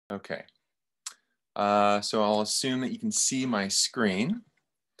Okay, so I'll assume that you can see my screen.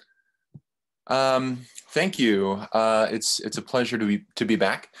 Thank you. It's a pleasure to be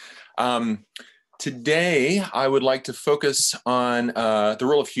back. Today, I would like to focus on the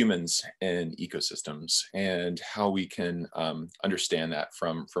role of humans in ecosystems and how we can understand that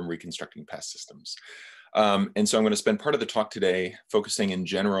from reconstructing past systems. And so I'm going to spend part of the talk today focusing in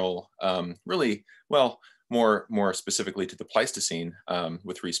general, really, well, more specifically to the Pleistocene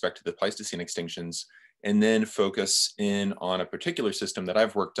with respect to the Pleistocene extinctions, and then focus in on a particular system that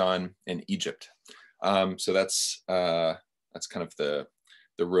I've worked on in Egypt. So that's kind of the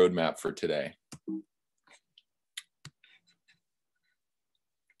roadmap for today.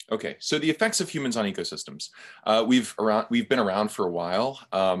 Okay, so the effects of humans on ecosystems. We've been around for a while.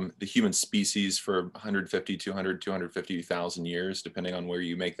 The human species for 150, 200, 250,000 years, depending on where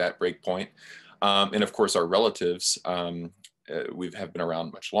you make that break point. And of course, our relatives have been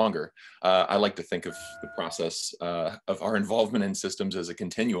around much longer. I like to think of the process of our involvement in systems as a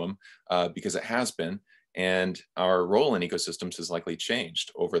continuum because it has been, and our role in ecosystems has likely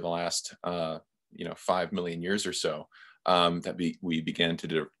changed over the last 5 million years or so. That we began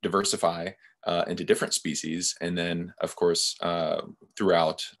to diversify into different species, and then, of course,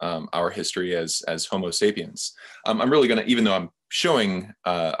 throughout our history as Homo sapiens. I'm really going to, even though I'm showing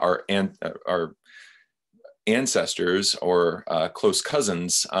our ancestors or close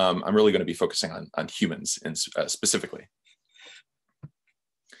cousins, I'm really going to be focusing on humans specifically.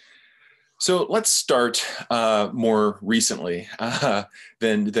 So let's start more recently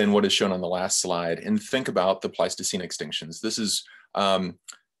than what is shown on the last slide and think about the Pleistocene extinctions. This is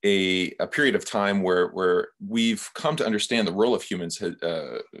a period of time where we've come to understand the role of humans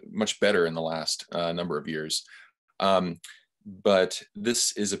much better in the last number of years. But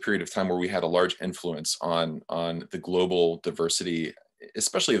this is a period of time where we had a large influence on the global diversity,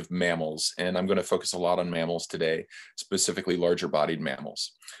 especially of mammals. And I'm going to focus a lot on mammals today, specifically larger bodied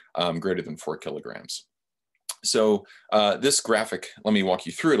mammals, greater than 4 kilograms. So this graphic, let me walk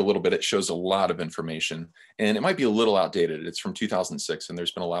you through it a little bit. It shows a lot of information, and it might be a little outdated. It's from 2006, and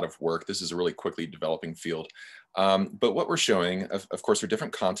there's been a lot of work. This is a really quickly developing field. But what we're showing, of course, are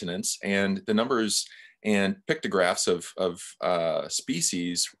different continents, and the numbers and pictographs of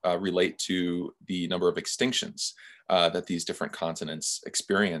species relate to the number of extinctions that these different continents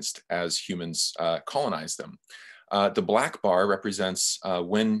experienced as humans colonized them. The black bar represents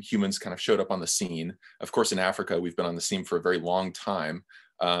when humans kind of showed up on the scene. Of course, in Africa, we've been on the scene for a very long time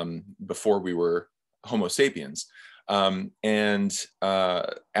before we were Homo sapiens. And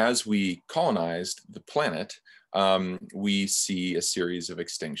as we colonized the planet, we see a series of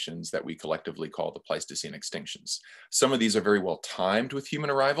extinctions that we collectively call the Pleistocene extinctions. Some of these are very well timed with human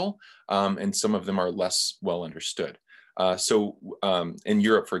arrival, and some of them are less well understood. So in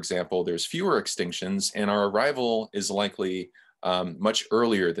Europe, for example, there's fewer extinctions, and our arrival is likely much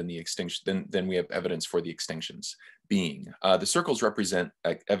earlier than the extinction than we have evidence for the extinctions being. The circles represent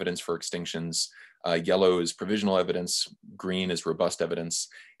evidence for extinctions. Yellow is provisional evidence, green is robust evidence,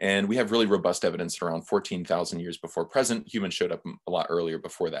 and we have really robust evidence that around 14,000 years before present. Humans showed up a lot earlier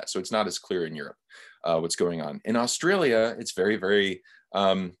before that, so it's not as clear in Europe what's going on. In Australia, it's very, very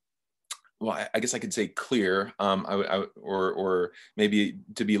well, I guess I could say clear, or maybe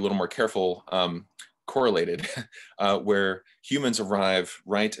to be a little more careful, correlated, where humans arrive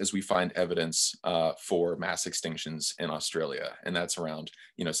right as we find evidence for mass extinctions in Australia, and that's around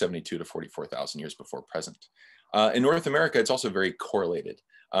 72 to 44,000 years before present. In North America, it's also very correlated,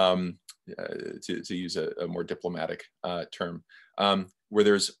 to use a more diplomatic term, where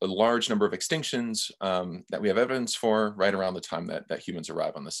there's a large number of extinctions that we have evidence for right around the time that humans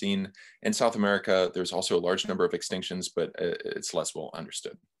arrive on the scene. In South America, there's also a large number of extinctions, but it's less well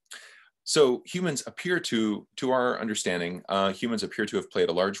understood. So humans appear to our understanding, humans appear to have played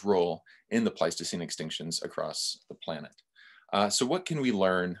a large role in the Pleistocene extinctions across the planet. So what can we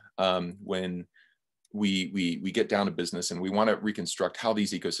learn when we get down to business and we want to reconstruct how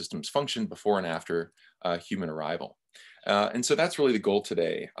these ecosystems function before and after human arrival? And so that's really the goal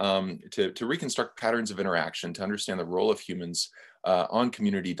today, to reconstruct patterns of interaction, to understand the role of humans on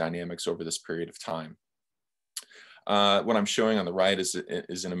community dynamics over this period of time. What I'm showing on the right is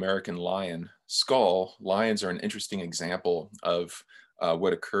an American lion skull. Lions are an interesting example of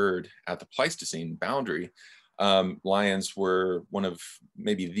what occurred at the Pleistocene boundary. Lions were one of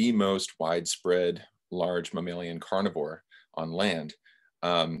maybe the most widespread large mammalian carnivore on land.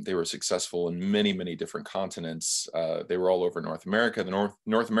 They were successful in many, many different continents. They were all over North America. The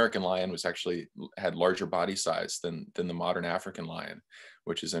North American lion had larger body size than the modern African lion,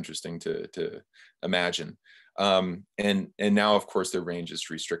 which is interesting to imagine. And now, of course, their range is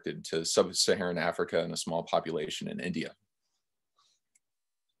restricted to sub-Saharan Africa and a small population in India.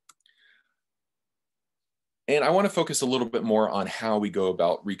 And I want to focus a little bit more on how we go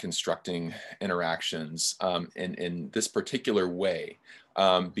about reconstructing interactions in this particular way,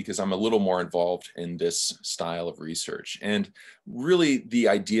 because I'm a little more involved in this style of research. And really, the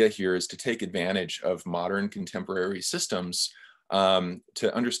idea here is to take advantage of modern contemporary systems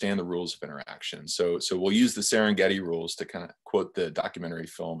to understand the rules of interaction. So we'll use the Serengeti rules to kind of quote the documentary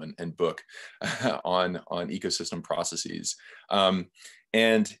film and book on ecosystem processes.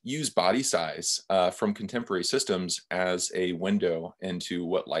 And use body size from contemporary systems as a window into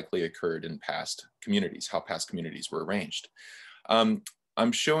what likely occurred in past communities, how past communities were arranged.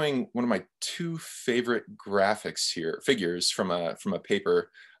 I'm showing one of my two favorite graphics here, figures from a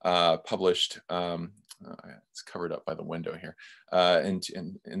paper published, it's covered up by the window here,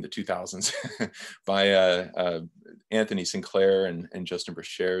 in the 2000s by Anthony Sinclair and Justin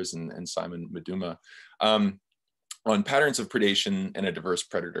Brashares and Simon Maduma. On patterns of predation in a diverse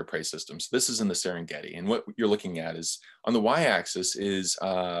predator-prey system. So this is in the Serengeti. And what you're looking at is, on the y-axis is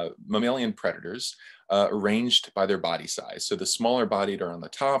mammalian predators arranged by their body size. So the smaller bodied are on the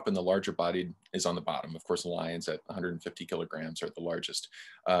top and the larger bodied is on the bottom. Of course, lions at 150 kilograms are the largest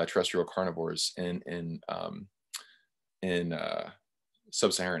terrestrial carnivores in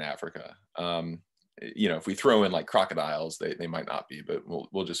sub-Saharan Africa. You know, if we throw in like crocodiles, they might not be, but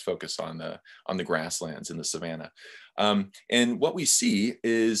we'll just focus on the grasslands in the savanna. And what we see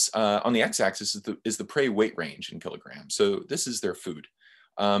is on the x-axis is the prey weight range in kilograms. So this is their food.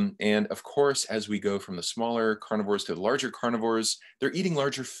 And of course, as we go from the smaller carnivores to the larger carnivores, they're eating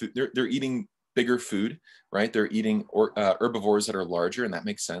larger food. They're eating bigger food, right? They're eating herbivores that are larger, and that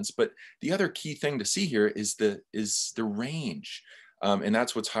makes sense. But the other key thing to see here is the range. And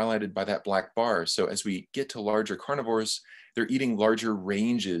that's what's highlighted by that black bar. So as we get to larger carnivores, they're eating larger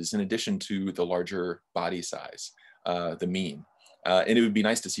ranges in addition to the larger body size, the mean. And it would be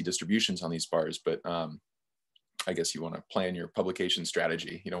nice to see distributions on these bars, but I guess you want to plan your publication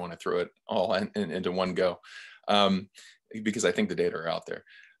strategy. You don't want to throw it all into one go, because I think the data are out there.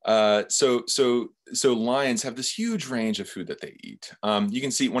 So lions have this huge range of food that they eat. You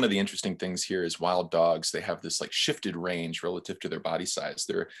can see one of the interesting things here is wild dogs. They have this like shifted range relative to their body size.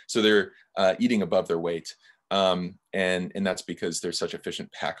 They're eating above their weight. And that's because they're such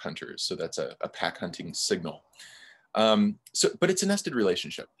efficient pack hunters. So that's a pack hunting signal. But it's a nested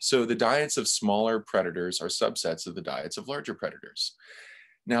relationship. So the diets of smaller predators are subsets of the diets of larger predators.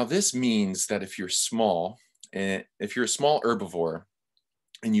 Now, this means that if you're a small herbivore,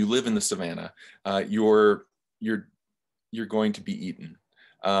 and you live in the savanna, you're going to be eaten,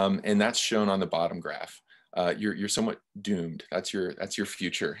 and that's shown on the bottom graph. You're somewhat doomed. That's your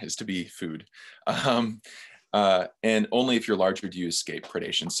future, is to be food, and only if you're larger do you escape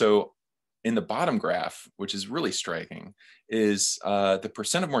predation. So, in the bottom graph, which is really striking, is the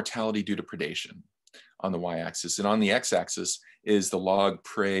percent of mortality due to predation on the y-axis, and on the x-axis is the log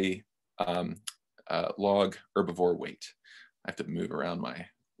prey log herbivore weight. I have to move around my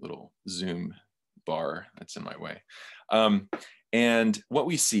little zoom bar that's in my way. And what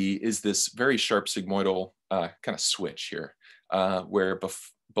we see is this very sharp sigmoidal kind of switch here, where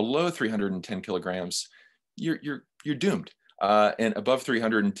below 310 kilograms, you're doomed. And above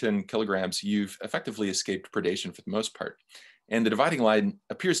 310 kilograms, you've effectively escaped predation for the most part. And the dividing line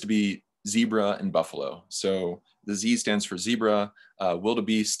appears to be zebra and buffalo. So the Z stands for zebra,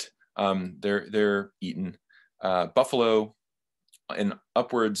 wildebeest, they're eaten. Buffalo and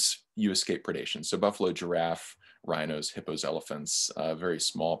upwards, you escape predation. So buffalo, giraffe, rhinos, hippos, elephants, a very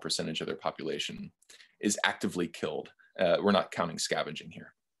small percentage of their population is actively killed. We're not counting scavenging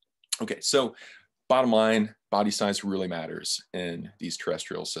here. Okay, so bottom line, body size really matters in these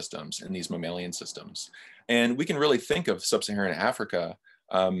terrestrial systems, in these mammalian systems. And we can really think of sub-Saharan Africa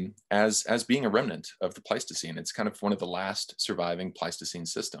as being a remnant of the Pleistocene. It's kind of one of the last surviving Pleistocene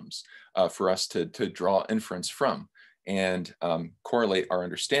systems for us to draw inference from and correlate our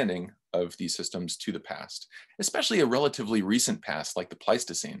understanding of these systems to the past, especially a relatively recent past like the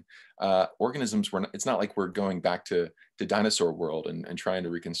Pleistocene. Organisms were, it's not like we're going back to dinosaur world and trying to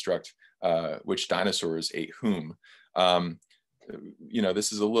reconstruct which dinosaurs ate whom. You know,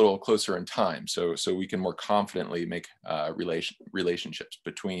 this is a little closer in time, so we can more confidently make relationships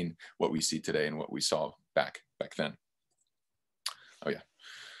between what we see today and what we saw back then. Oh yeah.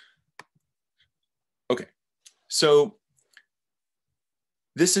 Okay, so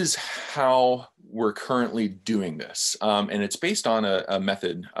this is how we're currently doing this, and it's based on a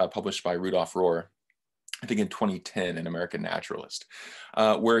method published by Rudolf Rohr I think in 2010, an American naturalist,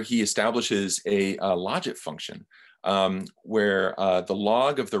 where he establishes a logit function where the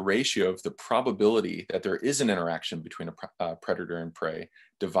log of the ratio of the probability that there is an interaction between a predator and prey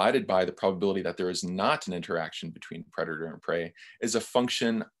divided by the probability that there is not an interaction between predator and prey is a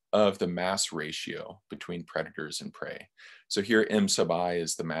function of the mass ratio between predators and prey. So here M sub I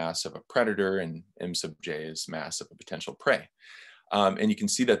is the mass of a predator and M sub J is mass of a potential prey. And you can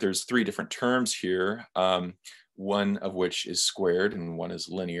see that there's three different terms here, one of which is squared and one is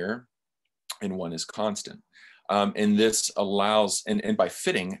linear and one is constant. And this allows, and by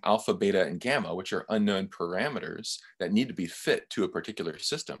fitting alpha, beta, and gamma, which are unknown parameters that need to be fit to a particular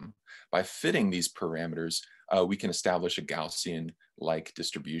system, by fitting these parameters, we can establish a Gaussian-like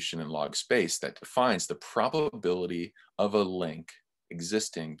distribution in log space that defines the probability of a link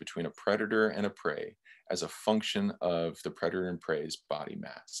existing between a predator and a prey as a function of the predator and prey's body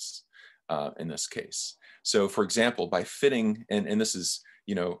mass in this case. So for example, by fitting, and this is,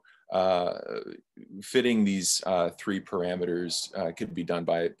 fitting these three parameters could be done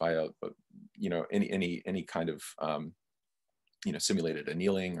by any kind of simulated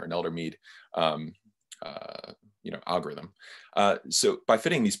annealing or Nelder-Mead algorithm. So by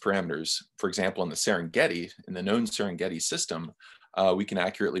fitting these parameters, for example, in the Serengeti, in the known Serengeti system, we can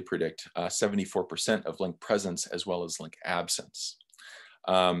accurately predict 74% of link presence as well as link absence.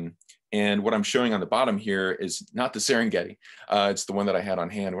 And what I'm showing on the bottom here is not the Serengeti. It's the one that I had on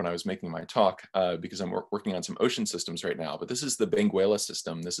hand when I was making my talk because I'm working on some ocean systems right now. But this is the Benguela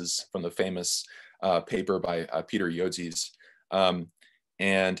system. This is from the famous paper by Peter Yodzis.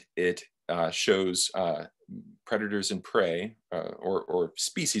 And it shows predators and prey or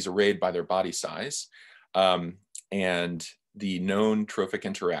species arrayed by their body size. And the known trophic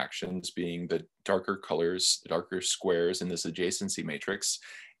interactions being the darker colors, the darker squares in this adjacency matrix,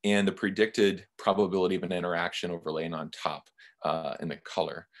 and the predicted probability of an interaction overlain on top in the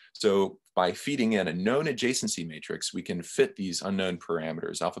color. So by feeding in a known adjacency matrix, we can fit these unknown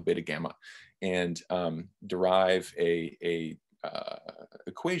parameters, alpha, beta, gamma, and derive a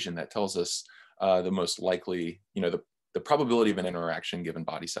equation that tells us the most likely, the probability of an interaction given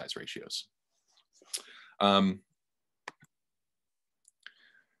body size ratios.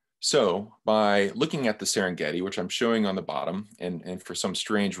 So by looking at the Serengeti, which I'm showing on the bottom, and for some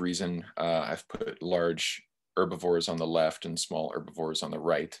strange reason, I've put large herbivores on the left and small herbivores on the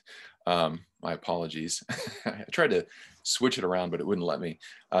right. My apologies. I tried to switch it around, but it wouldn't let me.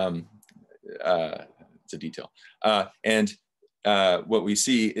 It's a detail. What we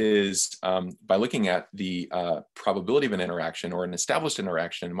see is by looking at the probability of an interaction or an established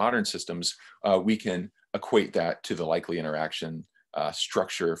interaction in modern systems, we can equate that to the likely interaction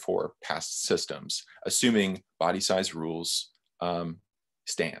structure for past systems, assuming body size rules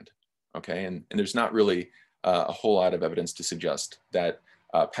stand, okay? And there's not really a whole lot of evidence to suggest that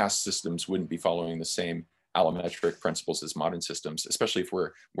past systems wouldn't be following the same allometric principles as modern systems, especially if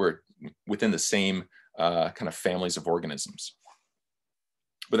we're within the same kind of families of organisms.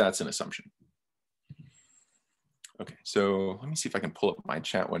 But that's an assumption. Okay, so let me see if I can pull up my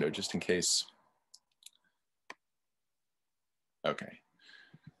chat window just in case. Okay.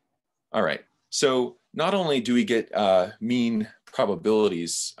 All right. So not only do we get mean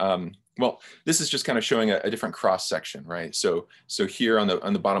probabilities, well, this is just kind of showing a different cross section, right? So here on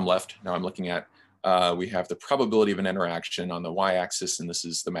the bottom left, now I'm looking at, we have the probability of an interaction on the y-axis, and this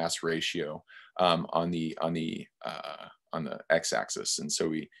is the mass ratio on the x-axis. And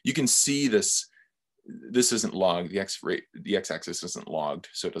so you can see this. This isn't logged. The x-axis isn't logged,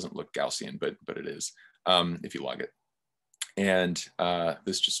 so it doesn't look Gaussian, but it is if you log it. And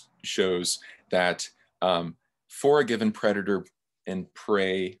this just shows that for a given predator and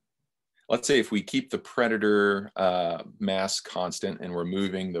prey, let's say if we keep the predator mass constant and we're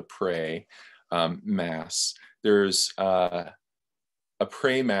moving the prey mass, there's a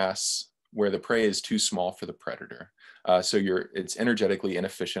prey mass where the prey is too small for the predator. So it's energetically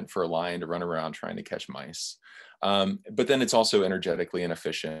inefficient for a lion to run around trying to catch mice. But then it's also energetically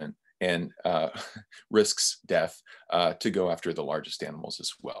inefficient and risks death to go after the largest animals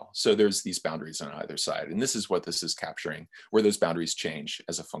as well. So there's these boundaries on either side. And this is what this is capturing, where those boundaries change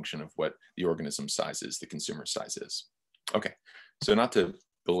as a function of what the organism size is, the consumer size is. Okay, so not to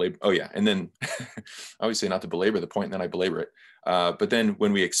belabor, oh yeah, and then I always say not to belabor the point, and then I belabor it. But then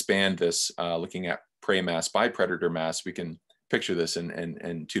when we expand this, looking at prey mass by predator mass, we can picture this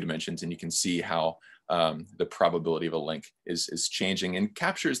in 2 dimensions, and you can see how the probability of a link is changing and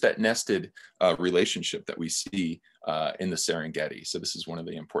captures that nested relationship that we see in the Serengeti. So this is one of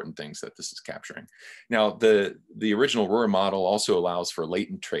the important things that this is capturing. Now, the original Aurora model also allows for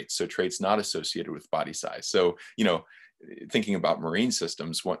latent traits, so traits not associated with body size. So, you know, thinking about marine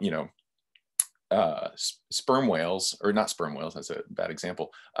systems, you know, sperm whales, or not sperm whales, that's a bad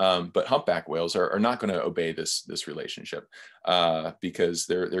example, but humpback whales are not going to obey this relationship because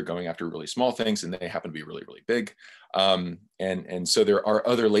they're going after really small things and they happen to be really, really big. And so there are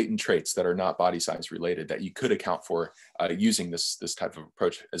other latent traits that are not body size related that you could account for using this type of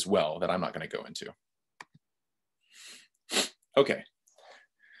approach as well, that I'm not going to go into. Okay.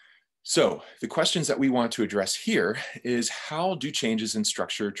 So the questions that we want to address here is, how do changes in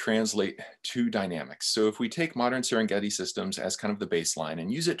structure translate to dynamics? So if we take modern Serengeti systems as kind of the baseline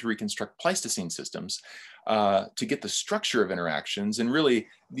and use it to reconstruct Pleistocene systems to get the structure of interactions, and really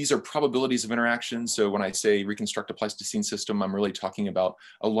these are probabilities of interactions. So when I say reconstruct a Pleistocene system, I'm really talking about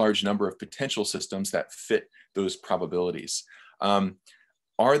a large number of potential systems that fit those probabilities.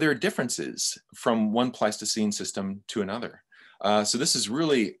 Are there differences from one Pleistocene system to another? So this is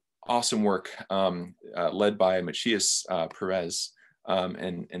really awesome work led by Matthias Perez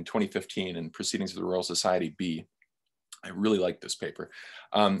in 2015 in Proceedings of the Royal Society B. I really like this paper,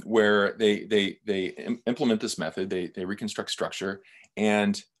 where they implement this method. They reconstruct structure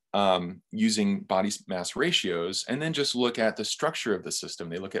and using body mass ratios, and then just look at the structure of the system.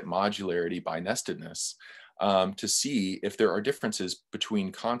 They look at modularity by nestedness to see if there are differences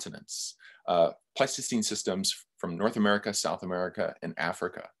between continents. Pleistocene systems from North America, South America, and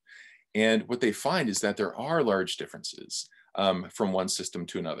Africa. And what they find is that there are large differences from one system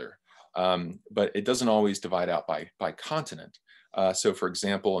to another, but it doesn't always divide out by continent. So for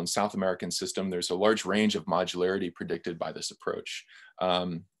example, in South American system, there's a large range of modularity predicted by this approach,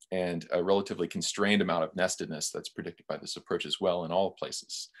 and a relatively constrained amount of nestedness that's predicted by this approach as well in all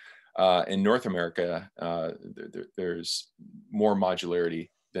places. In North America, there's more modularity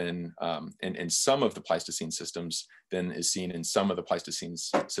than in some of the Pleistocene systems than is seen in some of the Pleistocene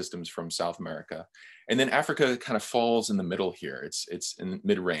systems from South America. And then Africa kind of falls in the middle here. It's in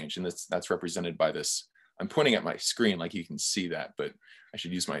mid-range, and that's represented by this. I'm pointing at my screen like you can see that, but I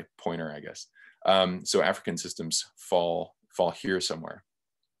should use my pointer, I guess. So African systems fall here somewhere.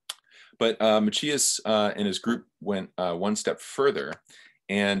 But Matthias and his group went one step further,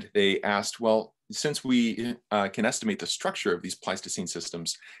 and they asked, well, since we can estimate the structure of these Pleistocene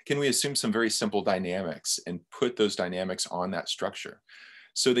systems, can we assume some very simple dynamics and put those dynamics on that structure?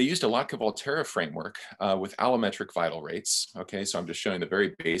 So they used a Lotka-Volterra framework with allometric vital rates. Okay, so I'm just showing the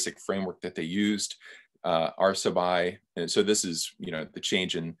very basic framework that they used. R sub I, and so this is, you know, the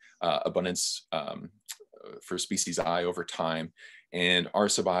change in abundance for species I over time. And R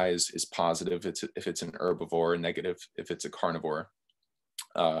sub I is positive if it's an herbivore, and negative if it's a carnivore,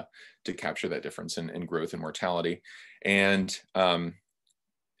 to capture that difference in growth and mortality. And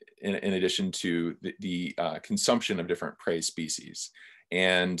in addition to the consumption of different prey species.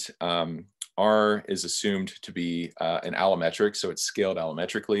 And R is assumed to be an allometric, so it's scaled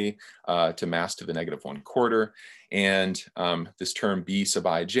allometrically to mass to the -1/4. And this term B sub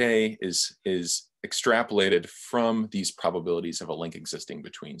ij is extrapolated from these probabilities of a link existing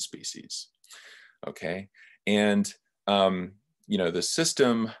between species. Okay, and you know, the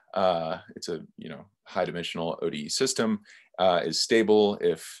system, it's a, you know, high dimensional ODE system, is stable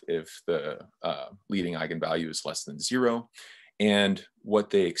if the leading eigenvalue is less than 0. And what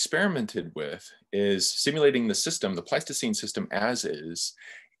they experimented with is simulating the system, the Pleistocene system as is,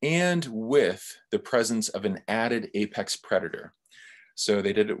 and with the presence of an added apex predator. So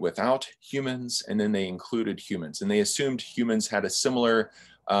they did it without humans, and then they included humans, and they assumed humans had a similar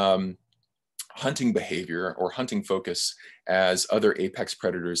hunting behavior or hunting focus as other apex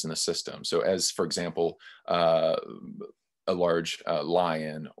predators in the system. So as, for example, a large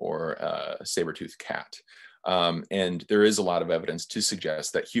lion or a saber-toothed cat. And there is a lot of evidence to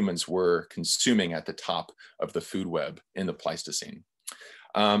suggest that humans were consuming at the top of the food web in the Pleistocene.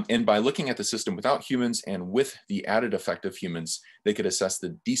 And by looking at the system without humans and with the added effect of humans, they could assess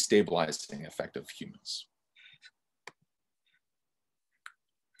the destabilizing effect of humans.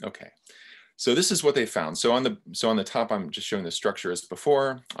 Okay. So this is what they found. So on the top, I'm just showing the structure as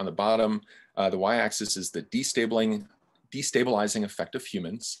before. On the bottom, the y-axis is the destabilizing effect of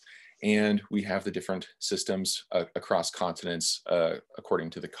humans. And we have the different systems across continents according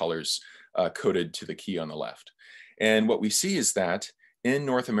to the colors coded to the key on the left. And what we see is that in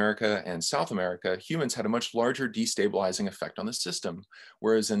North America and South America, humans had a much larger destabilizing effect on the system,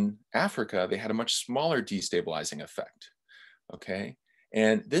 whereas in Africa, they had a much smaller destabilizing effect. Okay.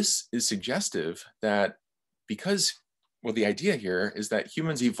 And this is suggestive that because, well, the idea here is that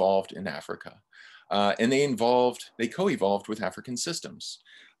humans evolved in Africa, and they co-evolved with African systems.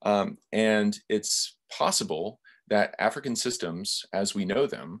 And it's possible that African systems, as we know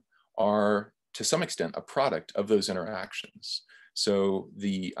them, are to some extent a product of those interactions. So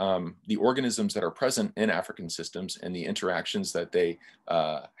the organisms that are present in African systems and the interactions that they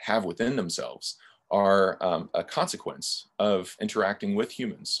have within themselves are a consequence of interacting with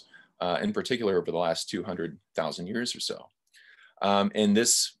humans, in particular over the last 200,000 years or so. And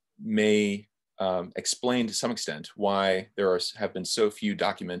this may explain to some extent why there have been so few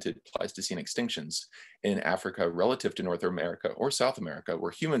documented Pleistocene extinctions in Africa relative to North America or South America,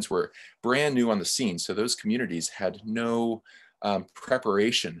 where humans were brand new on the scene. So those communities had no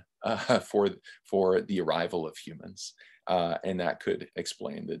preparation for the arrival of humans. And that could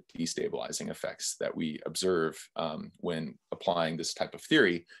explain the destabilizing effects that we observe when applying this type of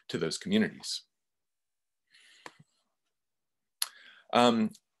theory to those communities.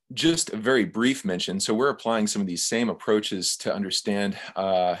 Just a very brief mention. So we're applying some of these same approaches to understand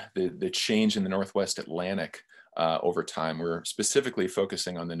the change in the Northwest Atlantic over time. We're specifically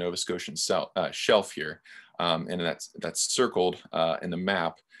focusing on the Nova Scotian shelf here, and that's circled in the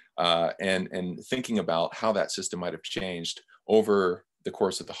map, and thinking about how that system might have changed over the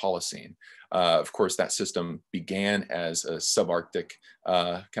course of the Holocene. Of course, that system began as a subarctic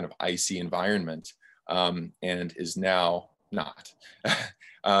kind of icy environment, and is now not.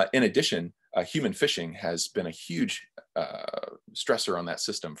 In addition, human fishing has been a huge stressor on that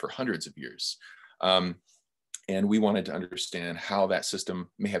system for hundreds of years. And we wanted to understand how that system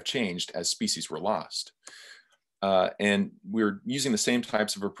may have changed as species were lost. And we're using the same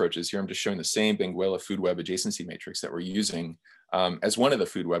types of approaches here. I'm just showing the same Benguela food web adjacency matrix that we're using as one of the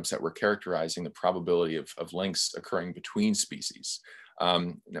food webs that we're characterizing the probability of links occurring between species.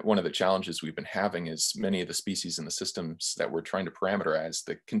 One of the challenges we've been having is many of the species in the systems that we're trying to parameterize,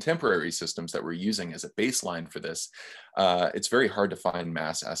 the contemporary systems that we're using as a baseline for this, it's very hard to find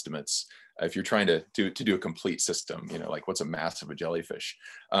mass estimates if you're trying to do a complete system, you know, like what's a mass of a jellyfish.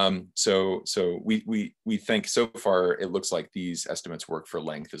 So we think so far it looks like these estimates work for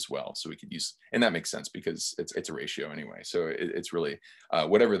length as well. So we could use, and that makes sense because it's a ratio anyway. So it's really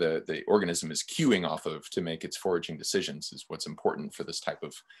whatever the organism is queuing off of to make its foraging decisions is what's important for this type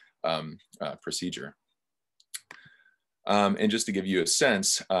of procedure. And just to give you a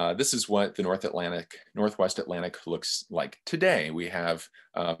sense, this is what the Northwest Atlantic looks like today. We have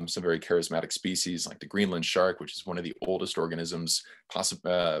some very charismatic species like the Greenland shark, which is one of the oldest organisms,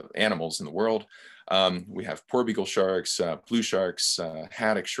 animals in the world. We have porbeagle sharks, blue sharks,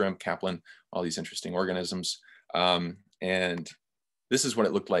 haddock, shrimp, capelin, all these interesting organisms. And this is what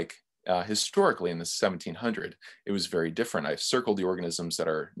it looked like historically in the 1700s. It was very different. I've circled the organisms that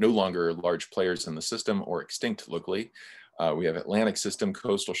are no longer large players in the system or extinct locally. We have Atlantic system,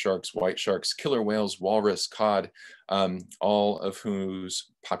 coastal sharks, white sharks, killer whales, walrus, cod, all of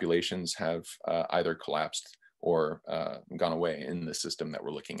whose populations have either collapsed or gone away in the system that we're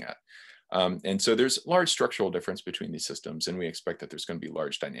looking at. And so there's large structural difference between these systems, and we expect that there's going to be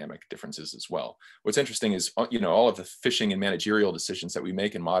large dynamic differences as well. What's interesting is, you know, all of the fishing and managerial decisions that we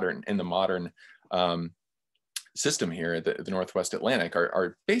make in the modern system here, the Northwest Atlantic,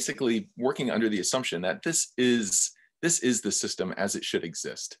 are basically working under the assumption that this is the system as it should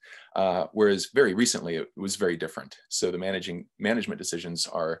exist. Whereas very recently it was very different. So the management decisions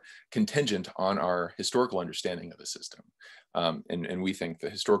are contingent on our historical understanding of the system. And we think the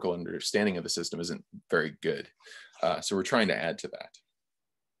historical understanding of the system isn't very good. So we're trying to add to that.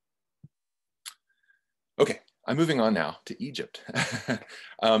 Okay, I'm moving on now to Egypt.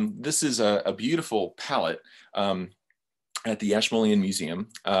 This is a beautiful palette at the Ashmolean Museum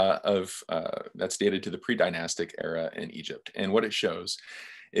that's dated to the pre-dynastic era in Egypt. And what it shows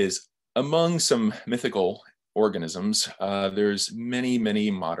is among some mythical organisms, there's many, many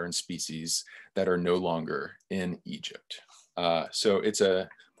modern species that are no longer in Egypt. So it's a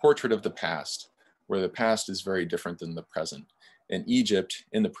portrait of the past, where the past is very different than the present. And Egypt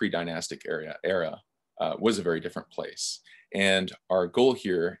in the pre-dynastic era was a very different place. And our goal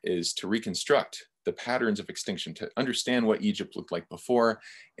here is to reconstruct the patterns of extinction, to understand what Egypt looked like before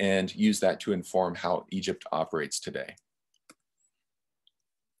and use that to inform how Egypt operates today.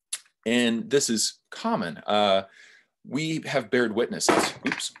 And this is common. We have bared witness,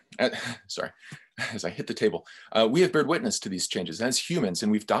 sorry, as I hit the table. We have bared witness to these changes as humans,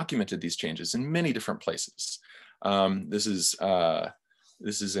 and we've documented these changes in many different places. This is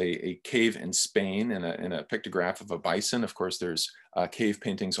This is a cave in Spain and a pictograph of a bison. Of course, there's cave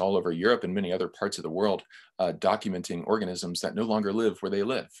paintings all over Europe and many other parts of the world documenting organisms that no longer live where they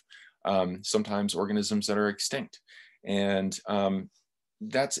live. Sometimes organisms that are extinct. And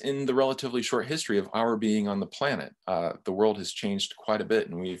that's in the relatively short history of our being on the planet. The world has changed quite a bit,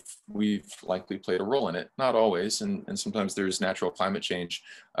 and we've likely played a role in it. Not always, and sometimes there's natural climate change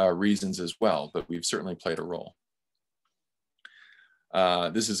reasons as well, but we've certainly played a role.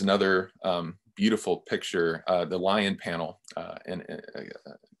 This is another beautiful picture, the lion panel in a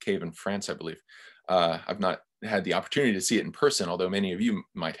cave in France, I believe. I've not had the opportunity to see it in person, although many of you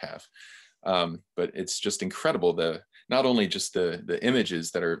might have. But it's just incredible, not only just the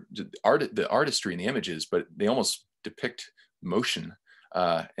images that are the artistry in the images, but they almost depict motion.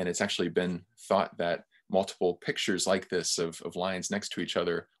 And it's actually been thought that multiple pictures like this of lions next to each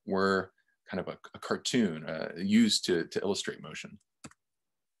other were kind of a cartoon used to illustrate motion.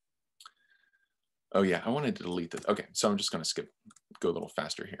 Oh yeah, I wanted to delete this. Okay, so I'm just going to go a little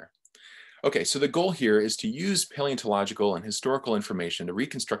faster here. Okay, so the goal here is to use paleontological and historical information to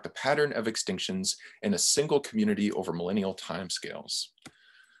reconstruct the pattern of extinctions in a single community over millennial timescales.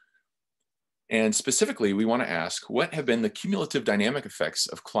 And specifically, we want to ask, what have been the cumulative dynamic effects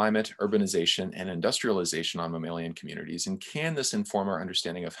of climate, urbanization, and industrialization on mammalian communities? And can this inform our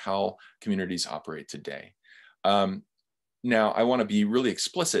understanding of how communities operate today? Now, I want to be really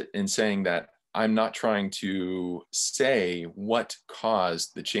explicit in saying that I'm not trying to say what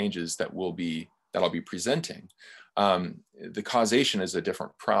caused the changes that I'll be presenting. The causation is a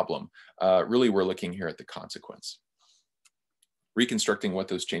different problem. Really, we're looking here at the consequence, reconstructing what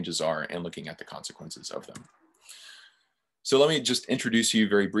those changes are and looking at the consequences of them. So let me just introduce you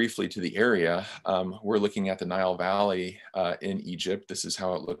very briefly to the area. We're looking at the Nile Valley in Egypt. This is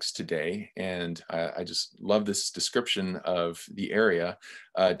how it looks today. And I just love this description of the area.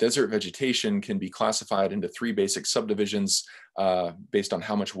 Desert vegetation can be classified into 3 basic subdivisions based on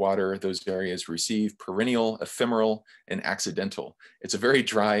how much water those areas receive: perennial, ephemeral, and accidental. It's a very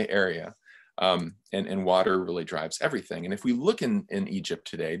dry area. And water really drives everything. And if we look in Egypt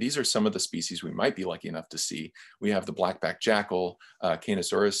today, these are some of the species we might be lucky enough to see. We have the black-backed jackal,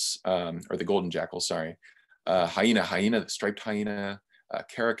 Cainosaurus, or the golden jackal, sorry, hyena, the striped hyena,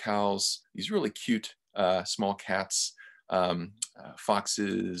 caracals, these really cute small cats,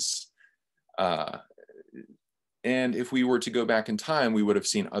 foxes. And if we were to go back in time, we would have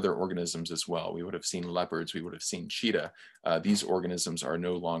seen other organisms as well. We would have seen leopards, we would have seen cheetah. These organisms are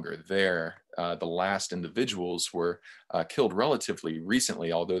no longer there. The last individuals were killed relatively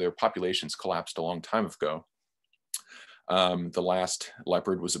recently, although their populations collapsed a long time ago. The last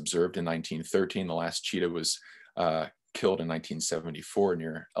leopard was observed in 1913. The last cheetah was killed in 1974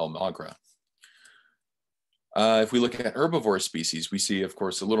 near El Magra. If we look at herbivore species, we see, of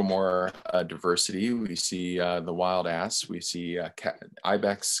course, a little more diversity. We see the wild ass, we see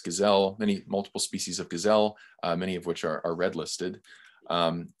ibex, gazelle, multiple species of gazelle, many of which are red listed.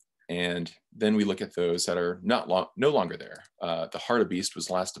 And then we look at those that are no longer there. The hartebeest was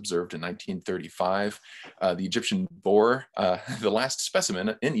last observed in 1935. The Egyptian boar, the last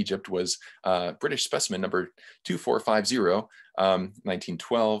specimen in Egypt was British specimen number 2450,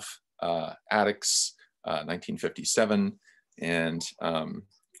 1912, Addix, 1957, and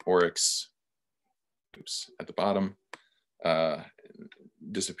Oryx, at the bottom,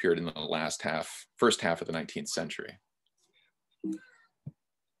 disappeared in the first half of the 19th century.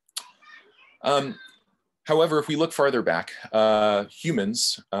 However, if we look farther back,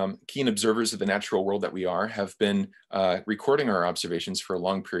 humans, keen observers of the natural world that we are, have been recording our observations for a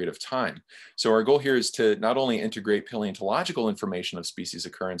long period of time. So our goal here is to not only integrate paleontological information of species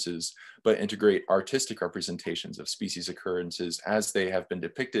occurrences, but integrate artistic representations of species occurrences as they have been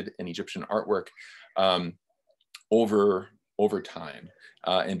depicted in Egyptian artwork over time.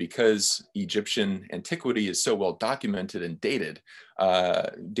 And because Egyptian antiquity is so well documented and dated,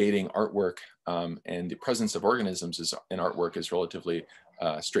 dating artwork and the presence of organisms in artwork is relatively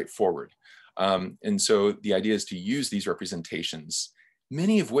straightforward. And so the idea is to use these representations,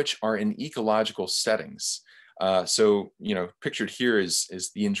 many of which are in ecological settings. So, pictured here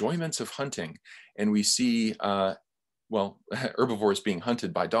is the enjoyments of hunting. And we see, herbivores being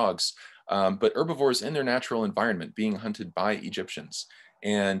hunted by dogs, but herbivores in their natural environment being hunted by Egyptians.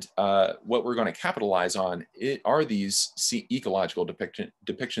 And what we're going to capitalize on are these ecological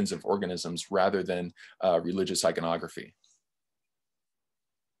depictions of organisms rather than religious iconography.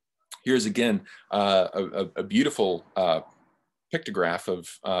 Here's again a beautiful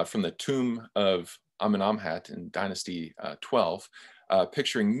pictograph from the tomb of Amenemhat in Dynasty 12.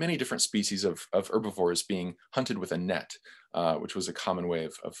 picturing many different species of herbivores being hunted with a net, which was a common way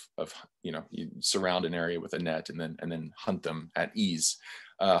of you surround an area with a net and then hunt them at ease.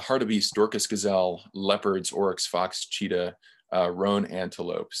 Hartebeest, Dorcas gazelle, leopards, oryx, fox, cheetah, roan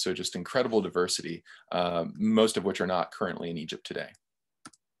antelope. So just incredible diversity, most of which are not currently in Egypt today.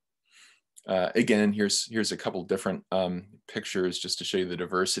 Again, here's a couple different pictures just to show you the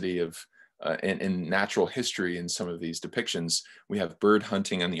diversity of in natural history in some of these depictions. We have bird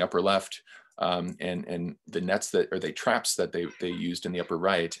hunting on the upper left, and the nets that, or the traps that they used in the upper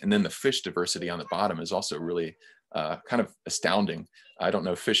right. And then the fish diversity on the bottom is also really kind of astounding. I don't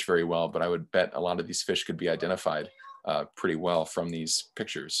know fish very well, but I would bet a lot of these fish could be identified pretty well from these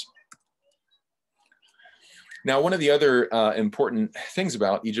pictures. Now, one of the other important things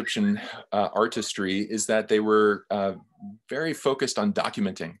about Egyptian artistry is that they were very focused on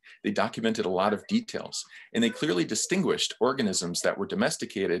documenting. They documented a lot of details, and they clearly distinguished organisms that were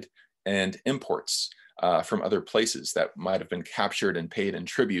domesticated and imports from other places that might have been captured and paid in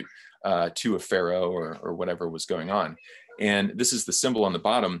tribute to a pharaoh or whatever was going on. And this is the symbol on the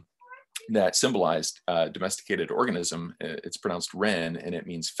bottom that symbolized domesticated organism. It's pronounced ren, and it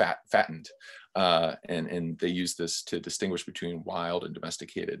means fattened. And they use this to distinguish between wild and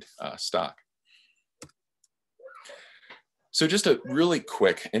domesticated stock. So just a really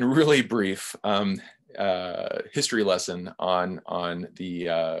quick and really brief history lesson on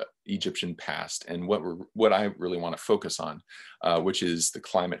the Egyptian past and what I really want to focus on, which is the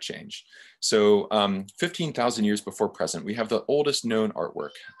climate change. So 15,000 years before present, we have the oldest known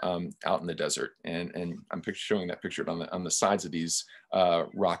artwork out in the desert, and I'm showing that pictured on the sides of these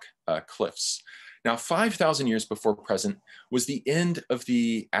rock cliffs. Now, 5,000 years before present was the end of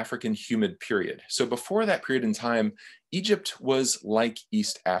the African humid period. So before that period in time, Egypt was like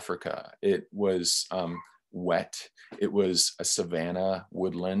East Africa. It was wet, it was a savanna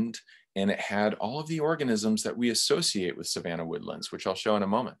woodland, and it had all of the organisms that we associate with savanna woodlands, which I'll show in a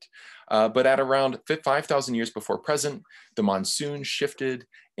moment. But at around 5,000 years before present, the monsoon shifted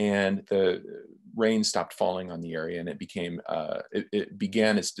and the rain stopped falling on the area, and it began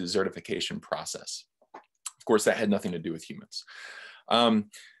its desertification process. Of course, that had nothing to do with humans.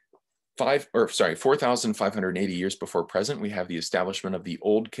 4,580 years before present, we have the establishment of the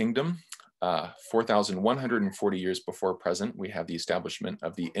Old Kingdom. 4,140 years before present, we have the establishment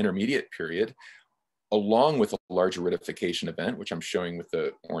of the Intermediate Period, along with a large aridification event, which I'm showing with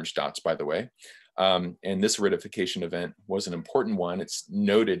the orange dots, by the way. And this aridification event was an important one. It's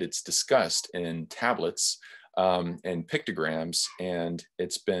noted, it's discussed in tablets and pictograms, and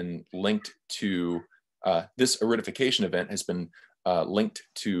it's been linked to, this aridification event has been linked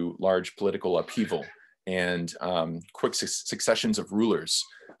to large political upheaval and quick successions of rulers.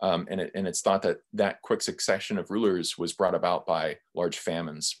 And it's thought that quick succession of rulers was brought about by large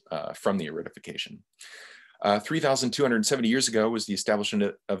famines from the aridification. 3,270 years ago was the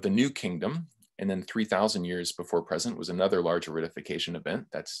establishment of the New Kingdom. And then 3,000 years before present was another large aridification event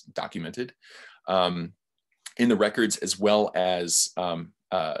that's documented in the records, as well as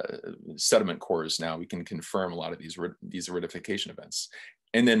sediment cores. Now we can confirm a lot of these aridification events.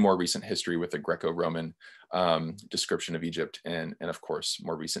 And then more recent history with the Greco-Roman description of Egypt, and of course,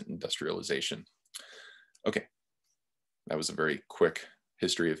 more recent industrialization. Okay, that was a very quick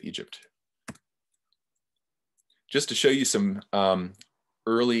history of Egypt. Just to show you some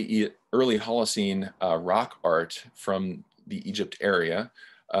early Holocene rock art from the Egypt area.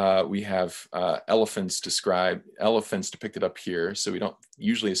 We have elephants depicted up here. So we don't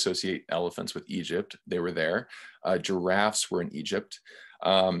usually associate elephants with Egypt. They were there. Giraffes were in Egypt.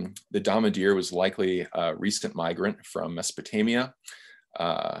 The Damadir was likely a recent migrant from Mesopotamia,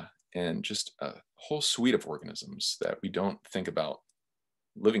 and just a whole suite of organisms that we don't think about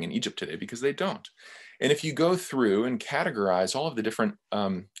living in Egypt today because they don't. And if you go through and categorize all of the different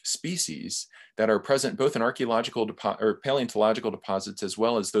species that are present both in archaeological or paleontological deposits, as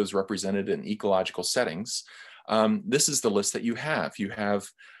well as those represented in ecological settings, this is the list that you have. You have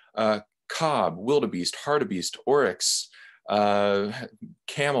cob, wildebeest, hartebeest, oryx,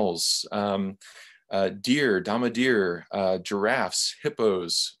 camels, deer, damadir, giraffes,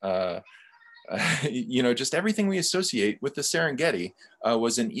 hippos, just everything we associate with the Serengeti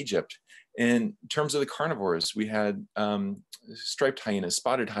was in Egypt. In terms of the carnivores, we had striped hyenas,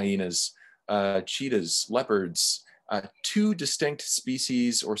 spotted hyenas, cheetahs, leopards, two distinct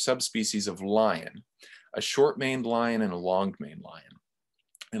species or subspecies of lion, a short-maned lion and a long-maned lion.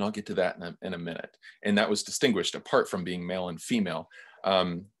 And I'll get to that in a minute. And that was distinguished apart from being male and female.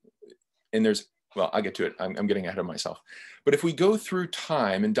 And there's, well, I'll get to it. I'm getting ahead of myself. But if we go through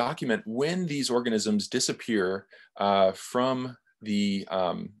time and document when these organisms disappear from these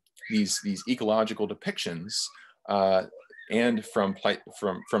ecological depictions and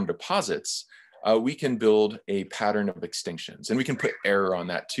from deposits, we can build a pattern of extinctions, and we can put error on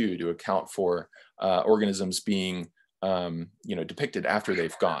that too to account for organisms being depicted after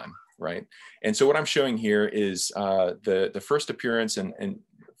they've gone, right? And so what I'm showing here is the first appearance and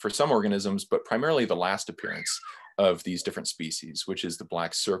for some organisms, but primarily the last appearance of these different species, which is the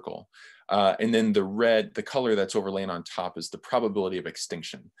black circle. And then the color that's overlain on top is the probability of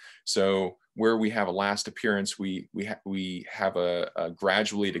extinction. So where we have a last appearance, we have a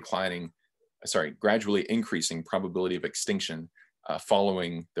gradually increasing probability of extinction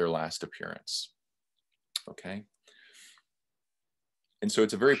following their last appearance, okay? And so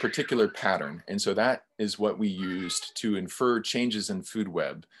it's a very particular pattern. And so that is what we used to infer changes in food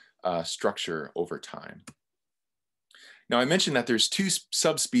web structure over time. Now, I mentioned that there's two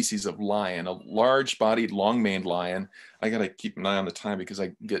subspecies of lion, a large-bodied long-maned lion. I gotta keep an eye on the time because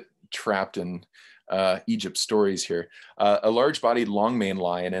I get trapped in Egypt stories here. A large-bodied long-maned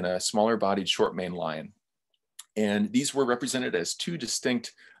lion and a smaller-bodied short-maned lion. And these were represented as two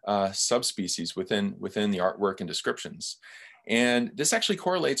distinct subspecies within the artwork and descriptions. And this actually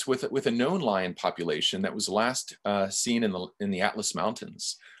correlates with a known lion population that was last seen in the Atlas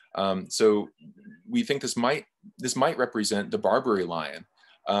Mountains. So we think this might represent the Barbary lion,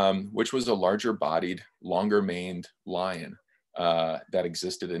 which was a larger bodied, longer maned lion that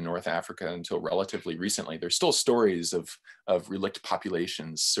existed in North Africa until relatively recently. There's still stories of relict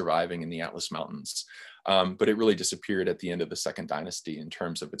populations surviving in the Atlas Mountains, but it really disappeared at the end of the Second Dynasty in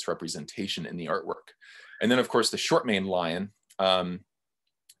terms of its representation in the artwork. And then of course the short-maned lion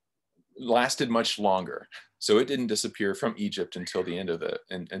lasted much longer. So it didn't disappear from Egypt until the end of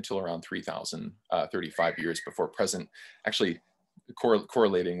until around 3,035 years before present, actually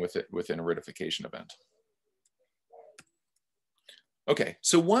correlating with an aridification event. Okay,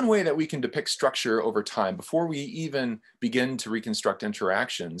 so one way that we can depict structure over time before we even begin to reconstruct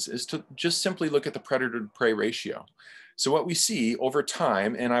interactions is to just simply look at the predator-to-prey ratio. So what we see over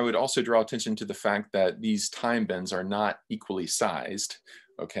time, and I would also draw attention to the fact that these time bends are not equally sized,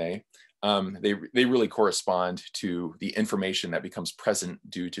 okay? They really correspond to the information that becomes present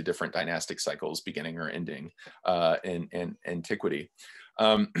due to different dynastic cycles beginning or ending in antiquity.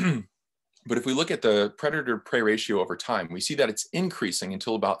 But if we look at the predator-prey ratio over time, we see that it's increasing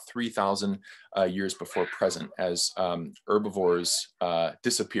until about 3,000 years before present as herbivores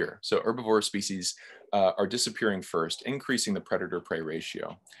disappear. So herbivore species are disappearing first, increasing the predator-prey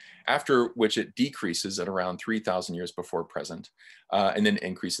ratio, after which it decreases at around 3,000 years before present, and then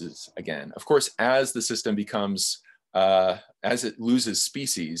increases again. Of course, as the system becomes, as it loses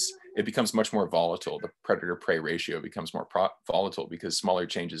species, it becomes much more volatile. The predator-prey ratio becomes more volatile because smaller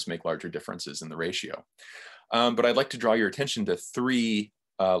changes make larger differences in the ratio. But I'd like to draw your attention to three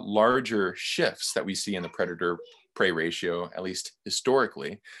larger shifts that we see in the predator-prey ratio, at least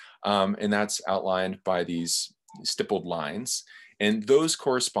historically, and that's outlined by these stippled lines. And those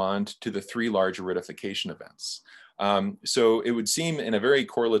correspond to the three large aridification events. So it would seem in a very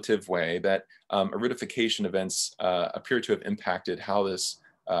correlative way that aridification events appear to have impacted how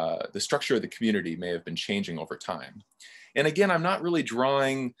the structure of the community may have been changing over time. And again, I'm not really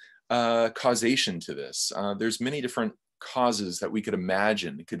drawing causation to this. There's many different causes that we could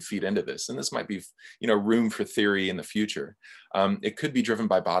imagine could feed into this. And this might be, room for theory in the future. It could be driven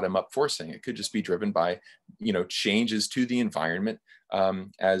by bottom-up forcing. It could just be driven by, changes to the environment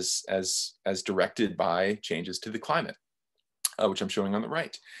as directed by changes to the climate, which I'm showing on the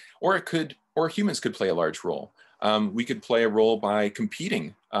right. Or humans could play a large role. We could play a role by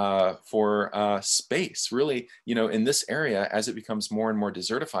competing for space. Really, in this area, as it becomes more and more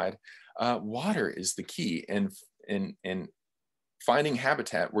desertified, water is the key. And finding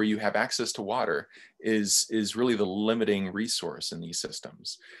habitat where you have access to water is really the limiting resource in these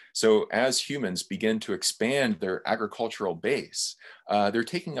systems. So as humans begin to expand their agricultural base, they're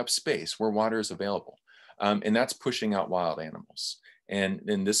taking up space where water is available. And that's pushing out wild animals. And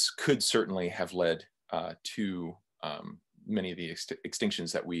this could certainly have led to many of the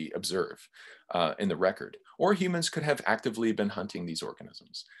extinctions that we observe in the record. Or humans could have actively been hunting these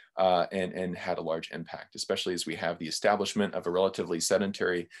organisms and had a large impact, especially as we have the establishment of a relatively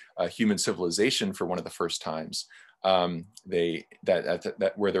sedentary human civilization for one of the first times, where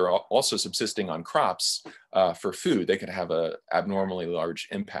they're also subsisting on crops for food. They could have an abnormally large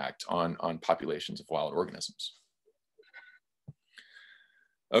impact on populations of wild organisms.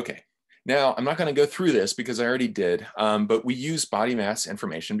 Okay. Now, I'm not going to go through this because I already did, but we use body mass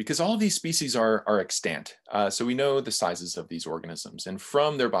information because all of these species are extant. So we know the sizes of these organisms, and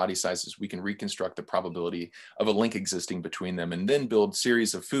from their body sizes, we can reconstruct the probability of a link existing between them and then build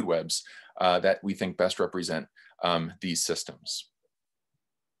series of food webs that we think best represent these systems.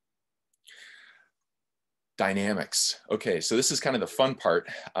 Dynamics. Okay, so this is kind of the fun part,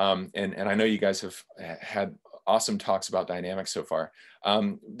 and I know you guys have had awesome talks about dynamics so far.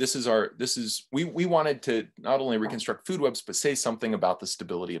 We wanted to not only reconstruct food webs, but say something about the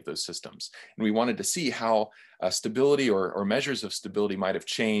stability of those systems. And we wanted to see how stability or measures of stability might have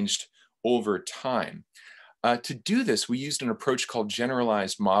changed over time. To do this, we used an approach called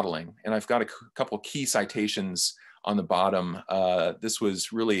generalized modeling. And I've got a couple key citations on the bottom. This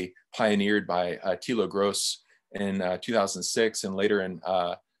was really pioneered by Thilo Gross in 2006 and later in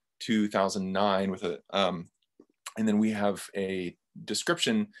 2009 with and then we have a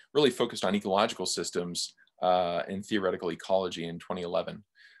description really focused on ecological systems in theoretical ecology in 2011.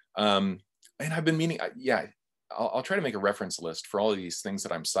 And I've been meaning, I'll try to make a reference list for all of these things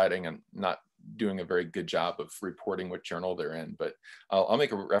that I'm citing. I'm not doing a very good job of reporting what journal they're in, but I'll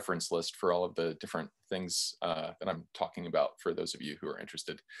make a reference list for all of the different things that I'm talking about for those of you who are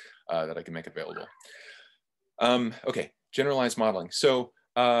interested that I can make available. Okay, generalized modeling. So,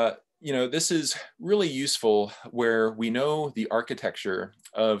 this is really useful where we know the architecture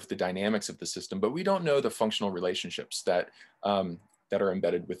of the dynamics of the system, but we don't know the functional relationships that are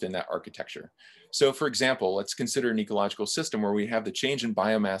embedded within that architecture. So for example, let's consider an ecological system where we have the change in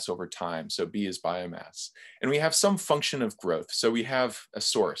biomass over time. So B is biomass. And we have some function of growth. So we have a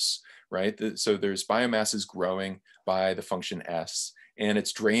source, right? So there's biomass is growing by the function S, and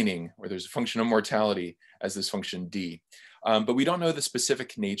it's draining, or there's a function of mortality as this function D. But we don't know the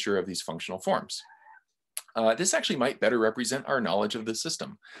specific nature of these functional forms. This actually might better represent our knowledge of the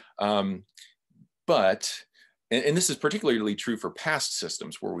system. And this is particularly true for past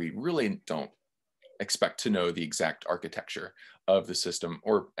systems where we really don't expect to know the exact architecture of the system,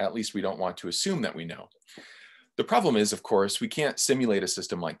 or at least we don't want to assume that we know. The problem is, of course, we can't simulate a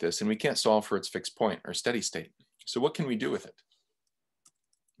system like this, and we can't solve for its fixed point or steady state. So what can we do with it?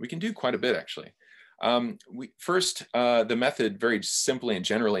 We can do quite a bit, actually. The method, very simply and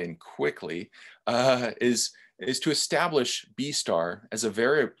generally and quickly, is to establish B star as a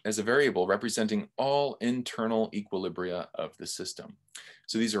variable representing all internal equilibria of the system.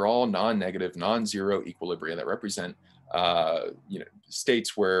 So these are all non-negative, non-zero equilibria that represent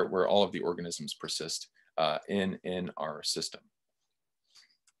states where all of the organisms persist in our system.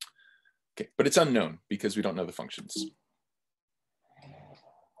 Okay, but it's unknown because we don't know the functions.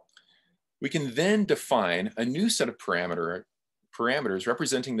 We can then define a new set of parameters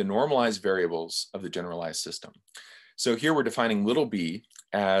representing the normalized variables of the generalized system. So here we're defining little b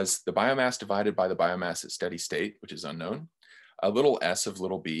as the biomass divided by the biomass at steady state, which is unknown. A little s of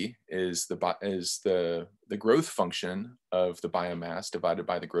little b is the growth function of the biomass divided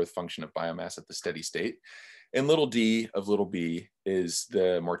by the growth function of biomass at the steady state. And little d of little b is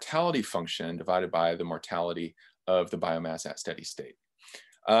the mortality function divided by the mortality of the biomass at steady state.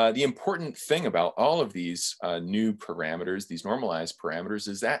 The important thing about all of these new parameters, these normalized parameters,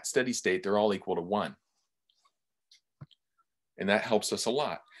 is that steady state, they're all equal to 1. And that helps us a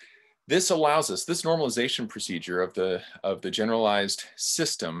lot. This allows us, this normalization procedure of the generalized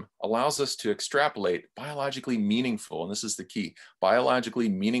system allows us to extrapolate biologically meaningful, and this is the key, biologically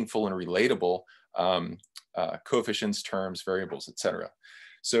meaningful and relatable coefficients, terms, variables, etc.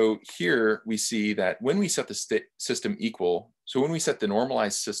 So here we see that when we set the system equal, so when we set the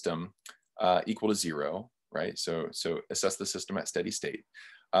normalized system equal to 0, right? So assess the system at steady state.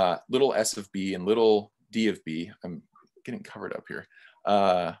 Little s of b and little d of b, I'm getting covered up here.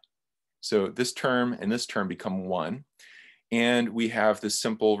 So this term and this term become 1. And we have this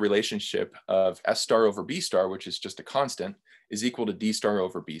simple relationship of s star over b star, which is just a constant, is equal to d star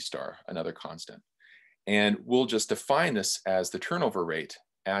over b star, another constant. And we'll just define this as the turnover rate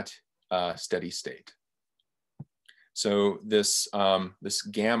at steady state. So this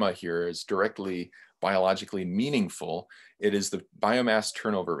gamma here is directly biologically meaningful. It is the biomass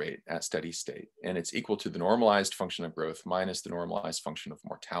turnover rate at steady state, and it's equal to the normalized function of growth minus the normalized function of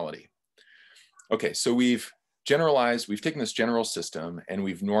mortality. Okay, so we've taken this general system and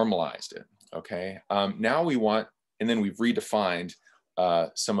we've normalized it, okay? Now we want, and then we've redefined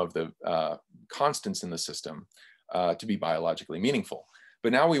some of the constants in the system to be biologically meaningful.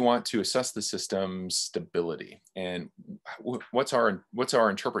 But now we want to assess the system's stability. And what's our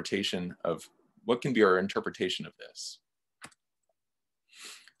interpretation of, what can be our interpretation of this?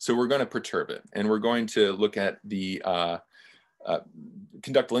 So we're going to perturb it, and we're going to look at the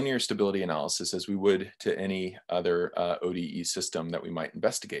conduct linear stability analysis as we would to any other ODE system that we might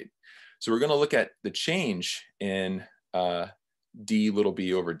investigate. So we're going to look at the change in d little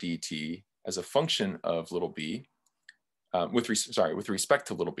b over dt as a function of little b, with respect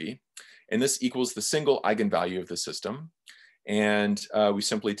to little b, and this equals the single eigenvalue of the system. And we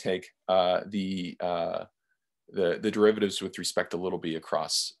simply take the derivatives with respect to little b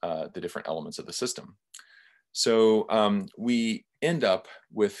across the different elements of the system. So we end up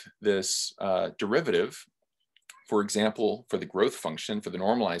with this derivative, for example, for the growth function, for the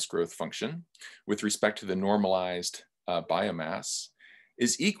normalized growth function, with respect to the normalized biomass,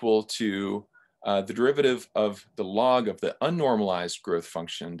 is equal to the derivative of the log of the unnormalized growth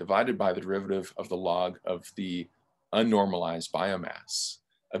function divided by the derivative of the log of the unnormalized biomass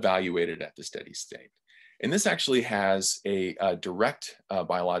evaluated at the steady state. And this actually has a direct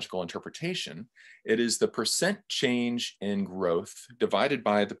biological interpretation. It is the percent change in growth divided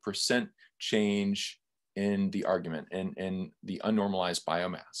by the percent change in the argument and the unnormalized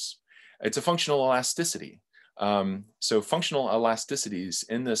biomass. It's a functional elasticity. So functional elasticities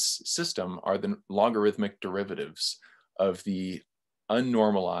in this system are the logarithmic derivatives of the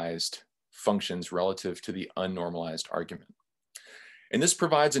unnormalized functions relative to the unnormalized argument. And this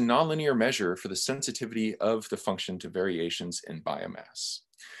provides a nonlinear measure for the sensitivity of the function to variations in biomass.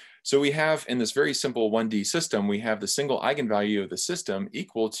 So we have, in this very simple 1D system, we have the single eigenvalue of the system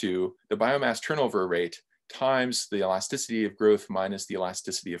equal to the biomass turnover rate times the elasticity of growth minus the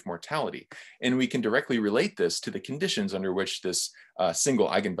elasticity of mortality. And we can directly relate this to the conditions under which this single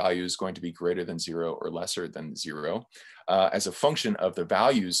eigenvalue is going to be greater than 0 or lesser than 0 as a function of the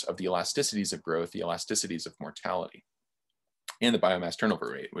values of the elasticities of growth, the elasticities of mortality, and the biomass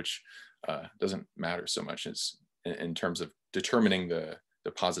turnover rate, which doesn't matter so much as in terms of determining the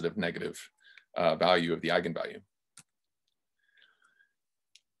positive negative value of the eigenvalue.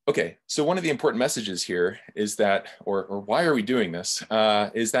 Okay, so one of the important messages here is that, or why are we doing this,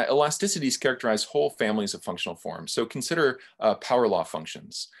 is that elasticities characterize whole families of functional forms. So consider power law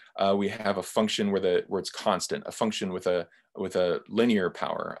functions. We have a function where it's constant, a function with a linear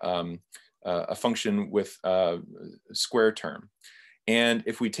power, a function with a square term. And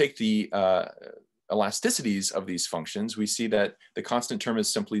if we take the elasticities of these functions, we see that the constant term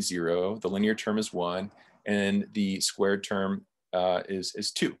is simply 0, the linear term is 1, and the squared term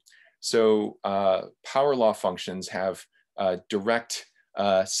is 2. So power law functions have direct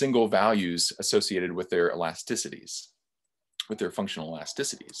single values associated with their elasticities, with their functional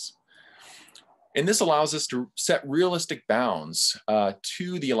elasticities. And this allows us to set realistic bounds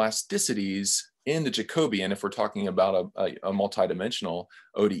to the elasticities in the Jacobian, if we're talking about a multidimensional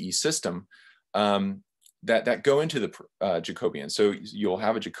ODE system, that go into the Jacobian. So you'll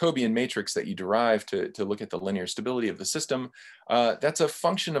have a Jacobian matrix that you derive to look at the linear stability of the system. That's a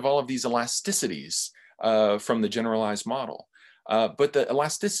function of all of these elasticities from the generalized model. But the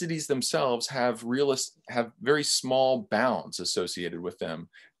elasticities themselves have very small bounds associated with them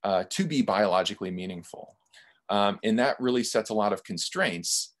to be biologically meaningful. And that really sets a lot of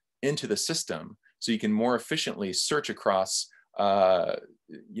constraints into the system, so you can more efficiently search across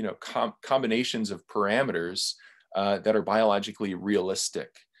combinations of parameters that are biologically realistic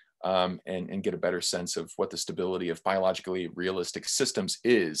and get a better sense of what the stability of biologically realistic systems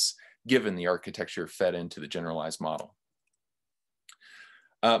is, given the architecture fed into the generalized model.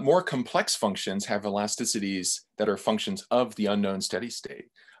 More complex functions have elasticities that are functions of the unknown steady state,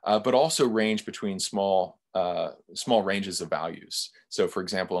 but also range between small ranges of values. So for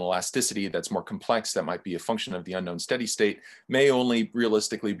example, an elasticity that's more complex, that might be a function of the unknown steady state, may only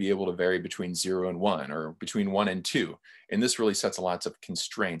realistically be able to vary between 0 and 1, or between 1 and 2. And this really sets lots of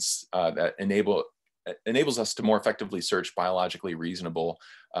constraints that enables us to more effectively search biologically reasonable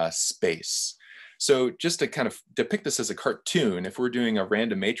space. So just to kind of depict this as a cartoon, if we're doing a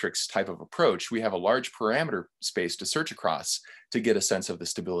random matrix type of approach, we have a large parameter space to search across to get a sense of the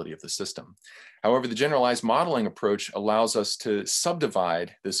stability of the system. However, the generalized modeling approach allows us to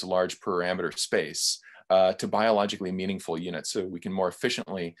subdivide this large parameter space to biologically meaningful units, so we can more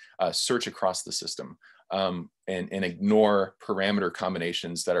efficiently search across the system and ignore parameter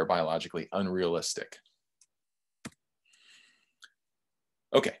combinations that are biologically unrealistic.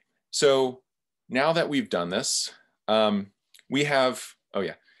 Okay, so now that we've done this, we have,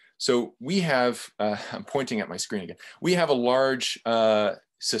 I'm pointing at my screen again. We have a large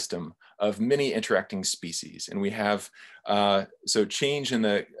system of many interacting species, and we have, so change in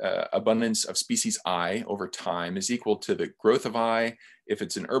the abundance of species I over time is equal to the growth of I if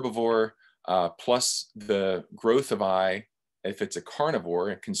it's an herbivore, plus the growth of I if it's a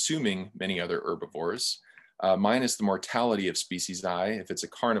carnivore consuming many other herbivores, minus the mortality of species I, if it's a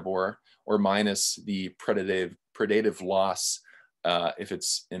carnivore, or minus the predative loss if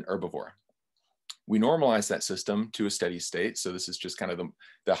it's an herbivore. We normalize that system to a steady state. So this is just kind of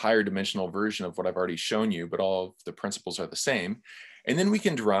the higher dimensional version of what I've already shown you, but all of the principles are the same. And then we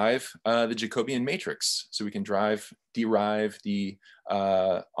can derive the Jacobian matrix. So we can derive the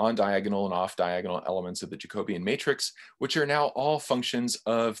on diagonal and off diagonal elements of the Jacobian matrix, which are now all functions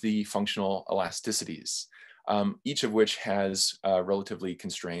of the functional elasticities, each of which has relatively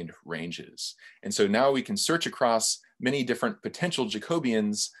constrained ranges. And so now we can search across many different potential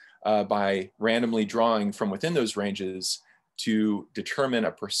Jacobians by randomly drawing from within those ranges to determine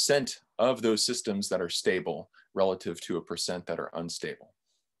a percent of those systems that are stable relative to a percent that are unstable.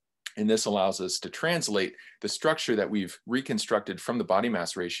 And this allows us to translate the structure that we've reconstructed from the body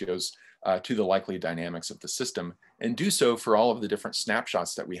mass ratios to the likely dynamics of the system, and do so for all of the different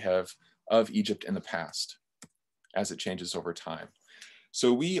snapshots that we have of Egypt in the past as it changes over time.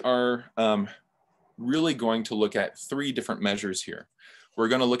 So we are really going to look at 3 different measures here. We're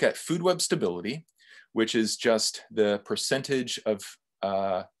going to look at food web stability, which is just the percentage of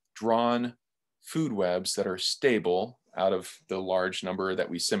drawn food webs that are stable out of the large number that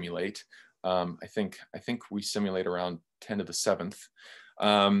we simulate. I think we simulate around 10 to the 7th.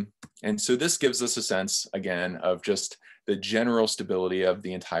 And so this gives us a sense, again, of just the general stability of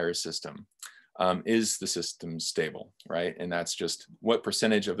the entire system. Is the system stable, right? And that's just what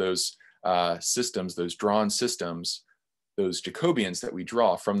percentage of those systems, those drawn systems, those Jacobians that we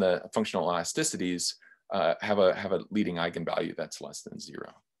draw from the functional elasticities have a leading eigenvalue that's less than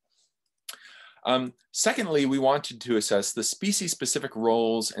 0. Secondly, we wanted to assess the species-specific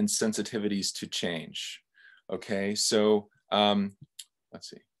roles and sensitivities to change. Okay, so let's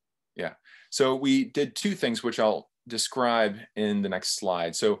see. Yeah, so we did 2 things, which I'll describe in the next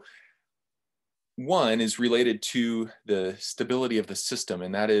slide. So one is related to the stability of the system,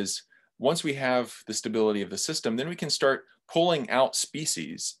 and that is, once we have the stability of the system, then we can start pulling out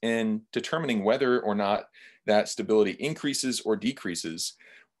species and determining whether or not that stability increases or decreases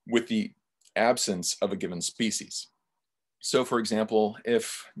with the absence of a given species. So for example,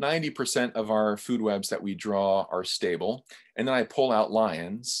 if 90% of our food webs that we draw are stable, and then I pull out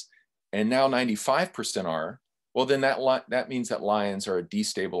lions, and now 95% are, well, then that means that lions are a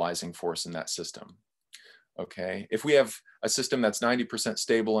destabilizing force in that system. Okay, if we have a system that's 90%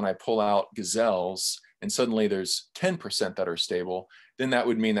 stable and I pull out gazelles and suddenly there's 10% that are stable, then that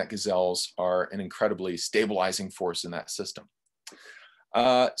would mean that gazelles are an incredibly stabilizing force in that system.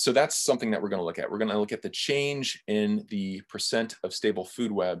 So that's something that we're going to look at. We're going to look at the change in the percent of stable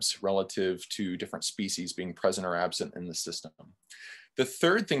food webs relative to different species being present or absent in the system. The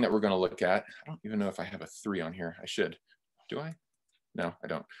third thing that we're going to look at, I don't even know if I have a 3 on here. I should. Do I? No, I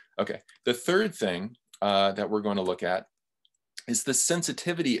don't. Okay. The third thing that we're going to look at is the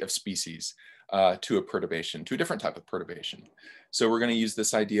sensitivity of species to a perturbation, to a different type of perturbation. So we're going to use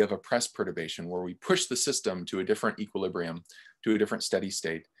this idea of a press perturbation, where we push the system to a different equilibrium, to a different steady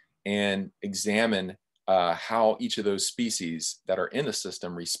state, and examine how each of those species that are in the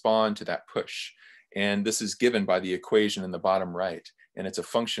system respond to that push. And this is given by the equation in the bottom right. And it's a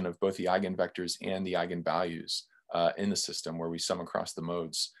function of both the eigenvectors and the eigenvalues in the system, where we sum across the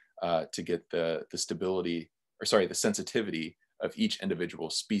modes to get the stability, or sorry, the sensitivity of each individual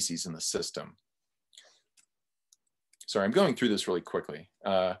species in the system. Sorry, I'm going through this really quickly.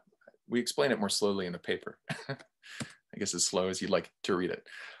 We explain it more slowly in the paper. I guess as slow as you'd like to read it.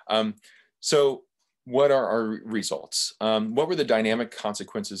 So what are our results? What were the dynamic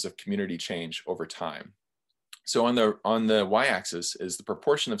consequences of community change over time? So on the y-axis is the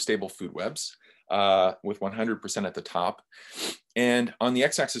proportion of stable food webs with 100% at the top. And on the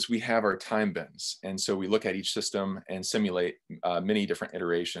x-axis, we have our time bins. And so we look at each system and simulate many different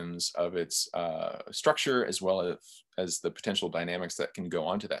iterations of its structure, as well as the potential dynamics that can go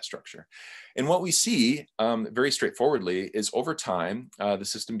onto that structure. And what we see very straightforwardly is over time, the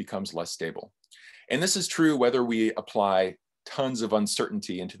system becomes less stable. And this is true whether we apply tons of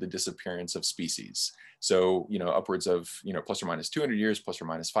uncertainty into the disappearance of species. So, upwards of, plus or minus 200 years, plus or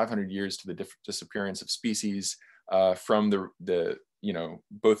minus 500 years to the disappearance of species from both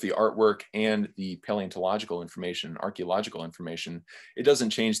the artwork and the paleontological information, archaeological information. It doesn't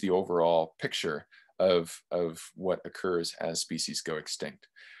change the overall picture of what occurs as species go extinct.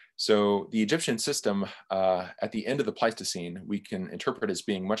 So the Egyptian system at the end of the Pleistocene, we can interpret as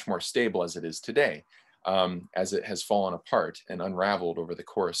being much more stable as it is today, as it has fallen apart and unraveled over the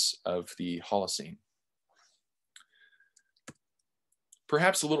course of the Holocene.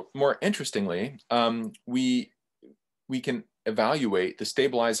 Perhaps a little more interestingly, we can evaluate the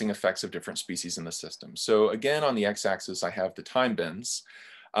stabilizing effects of different species in the system. So again, on the x-axis, I have the time bins.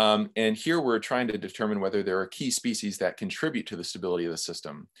 And here we're trying to determine whether there are key species that contribute to the stability of the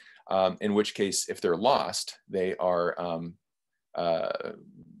system, in which case, if they're lost, they are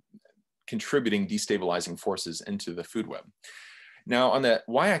contributing destabilizing forces into the food web. Now, on the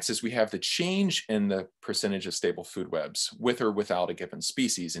y-axis, we have the change in the percentage of stable food webs with or without a given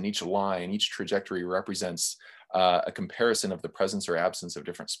species, and each line, each trajectory represents a comparison of the presence or absence of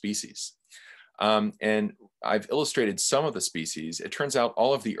different species. And I've illustrated some of the species. It turns out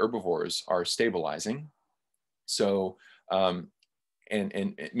all of the herbivores are stabilizing. So, and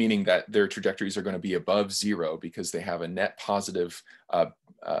meaning that their trajectories are going to be above zero because they have a net positive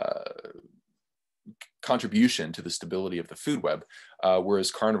contribution to the stability of the food web,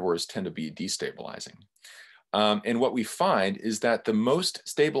 whereas carnivores tend to be destabilizing. And what we find is that the most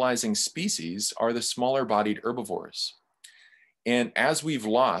stabilizing species are the smaller bodied herbivores. And as we've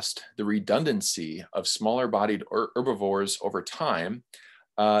lost the redundancy of smaller bodied herbivores over time,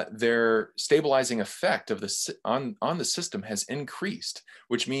 their stabilizing effect of on the system has increased,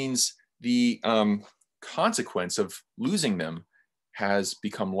 which means the consequence of losing them has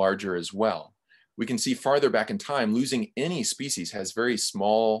become larger as well. We can see farther back in time, losing any species has very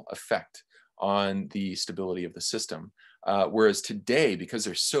small effect on the stability of the system. Whereas today, because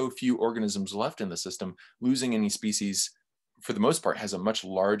there's so few organisms left in the system, losing any species for the most part has a much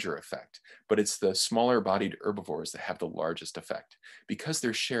larger effect, but it's the smaller bodied herbivores that have the largest effect because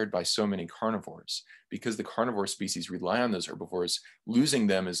they're shared by so many carnivores. Because the carnivore species rely on those herbivores, losing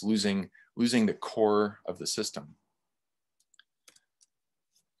them is losing the core of the system.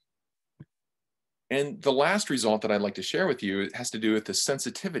 And the last result that I'd like to share with you has to do with the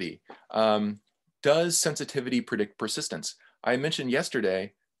sensitivity. Does sensitivity predict persistence? I mentioned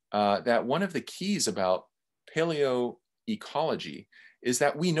yesterday that one of the keys about paleoecology is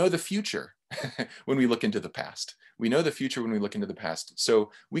that we know the future when we look into the past. We know the future when we look into the past.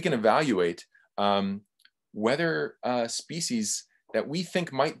 So we can evaluate whether species that we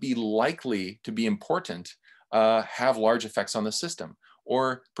think might be likely to be important have large effects on the system.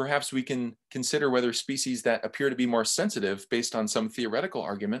 Or perhaps we can consider whether species that appear to be more sensitive based on some theoretical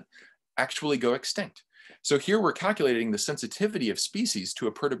argument actually go extinct. So here we're calculating the sensitivity of species to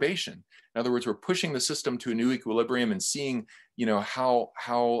a perturbation. In other words, we're pushing the system to a new equilibrium and seeing, how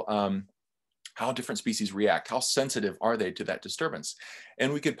different species react. How sensitive are they to that disturbance?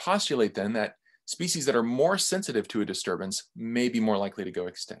 And we could postulate then that species that are more sensitive to a disturbance may be more likely to go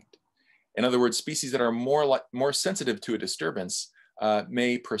extinct. In other words, species that are more sensitive to a disturbance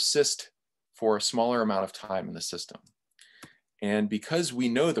may persist for a smaller amount of time in the system. And because we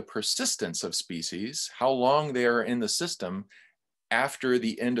know the persistence of species, how long they are in the system after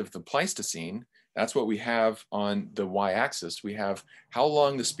the end of the Pleistocene, that's what we have on the y-axis. We have how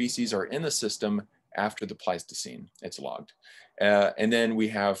long the species are in the system after the Pleistocene. It's logged. And then we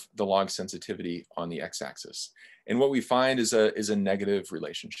have the log sensitivity on the x-axis. And what we find is a negative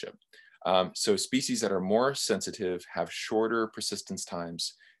relationship. So species that are more sensitive have shorter persistence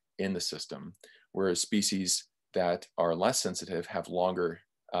times in the system, whereas species that are less sensitive have longer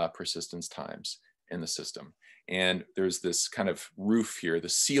persistence times in the system. And there's this kind of roof here, the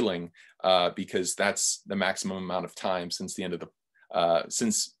ceiling, because that's the maximum amount of time since the end of the,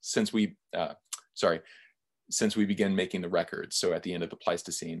 since we began making the records. So at the end of the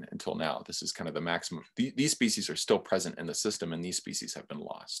Pleistocene until now, this is kind of the maximum. These species are still present in the system and these species have been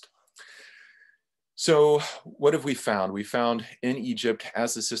lost. So what have we found? We found in Egypt,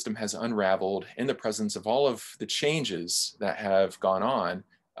 as the system has unraveled in the presence of all of the changes that have gone on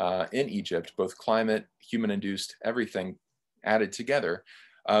in Egypt, both climate, human-induced, everything added together,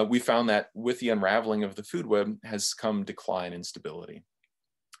 we found that with the unraveling of the food web has come decline in stability.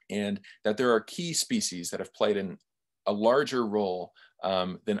 And that there are key species that have played a larger role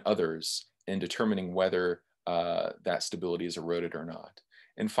than others in determining whether that stability is eroded or not.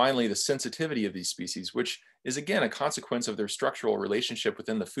 And finally, the sensitivity of these species, which is again a consequence of their structural relationship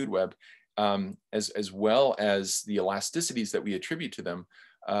within the food web, as well as the elasticities that we attribute to them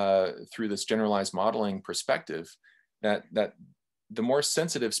through this generalized modeling perspective, that the more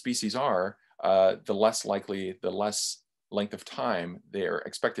sensitive species are, the less likely, the less length of time they are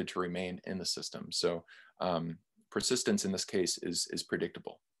expected to remain in the system. So persistence in this case is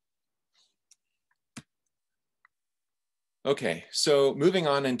predictable. Okay, so moving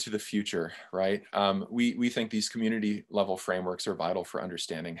on into the future, right? We think these community level frameworks are vital for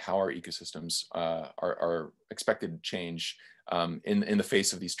understanding how our ecosystems are expected to change in the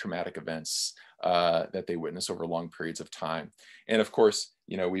face of these traumatic events that they witness over long periods of time. And of course,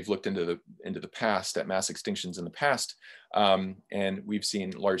 you know, we've looked into the past, at mass extinctions in the past, and we've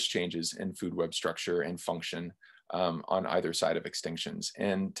seen large changes in food web structure and function on either side of extinctions.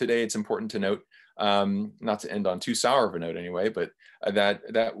 And today it's important to note, not to end on too sour of a note anyway, but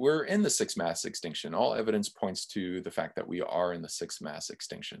that we're in the sixth mass extinction. All evidence points to the fact that we are in the sixth mass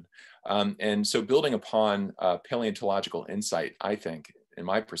extinction. And so building upon paleontological insight, I think, in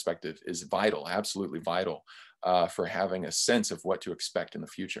my perspective, is vital, absolutely vital for having a sense of what to expect in the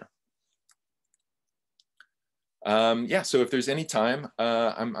future. Yeah, so if there's any time,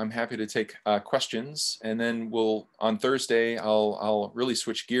 I'm happy to take questions, and then on Thursday, I'll really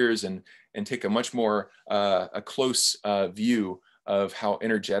switch gears and take a much more a close view of how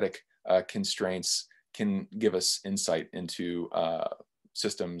energetic constraints can give us insight into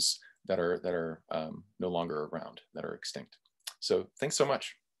systems that are no longer around, that are extinct. So thanks so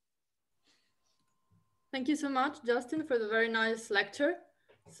much. Thank you so much, Justin, for the very nice lecture.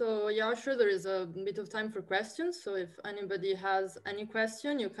 So yeah, sure, there is a bit of time for questions. So if anybody has any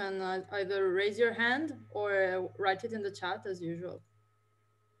question, you can either raise your hand or write it in the chat as usual.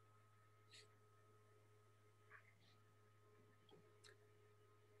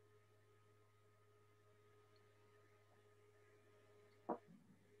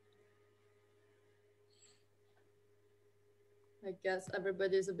 I guess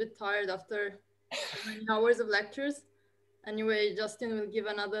everybody is a bit tired after many hours of lectures. Anyway, Justin will give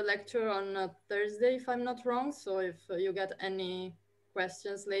another lecture on Thursday, if I'm not wrong. So if you get any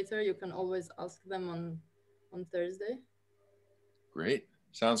questions later, you can always ask them on Thursday. Great.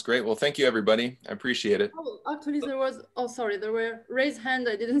 Sounds great. Well, thank you, everybody. I appreciate it. Oh, actually, there were raised hand.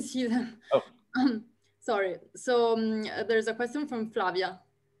 I didn't see them. Oh. Sorry. So there's a question from Flavia.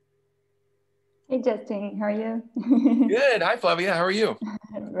 Hey, Justin, how are you? Good. Hi, Flavia. How are you?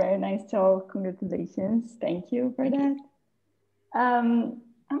 Very nice talk. Congratulations. Thank you for that. I'm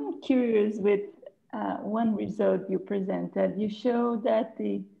curious with one result you presented. You showed that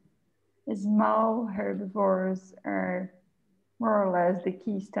the small herbivores are more or less the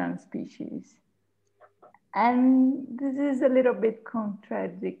keystone species. And this is a little bit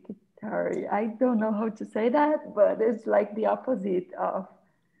contradictory. I don't know how to say that, but it's like the opposite of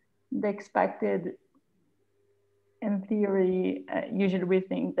the expected. In theory, usually we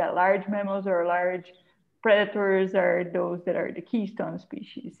think that large mammals or large predators are those that are the keystone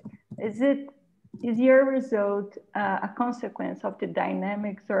species. Is your result a consequence of the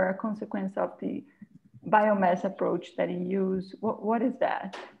dynamics or a consequence of the biomass approach that you use? What is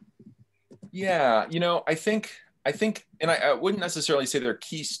that? Yeah, you know, I think, and I wouldn't necessarily say they're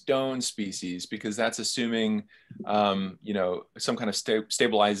keystone species, because that's assuming, you know, some kind of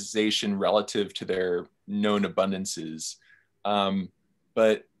stabilization relative to their known abundances.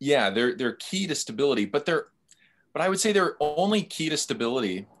 But yeah, they're key to stability, but I would say they're only key to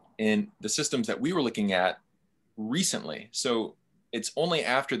stability in the systems that we were looking at recently. So it's only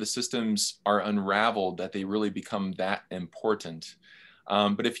after the systems are unraveled that they really become that important.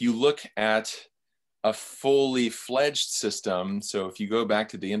 But if you look at a fully fledged system, so if you go back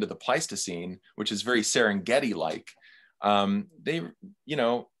to the end of the Pleistocene, which is very Serengeti-like, they, you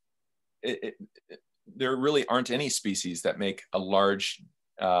know, there really aren't any species that make a large,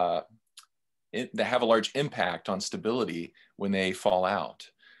 that have a large impact on stability when they fall out.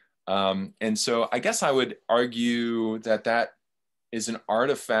 And so I guess I would argue that that is an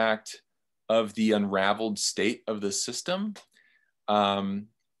artifact of the unraveled state of the system.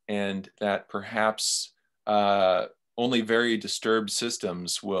 And that perhaps only very disturbed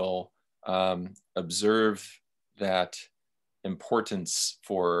systems will observe that importance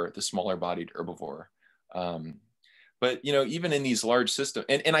for the smaller bodied herbivore. But, you know, even in these large systems,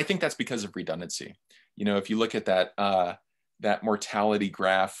 and I think that's because of redundancy. You know, if you look at that, that mortality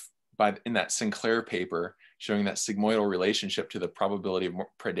graph in that Sinclair paper showing that sigmoidal relationship to the probability of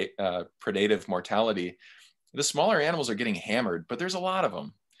predative mortality, the smaller animals are getting hammered, but there's a lot of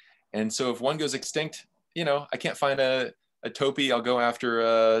them. And so if one goes extinct, you know, I can't find a topee, I'll go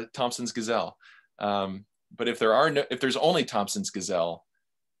after Thompson's gazelle. But if there's only Thompson's gazelle,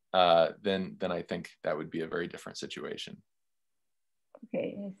 then I think that would be a very different situation.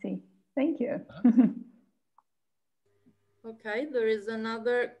 Okay, I see. Thank you. Okay, there is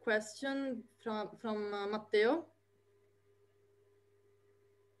another question from Matteo.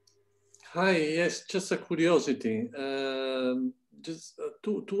 Hi, yes, just a curiosity. To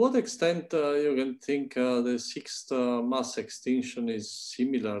what extent you can think the sixth mass extinction is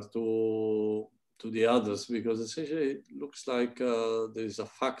similar to the others? Because essentially it looks like there is a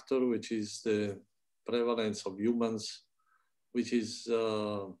factor which is the prevalence of humans, which is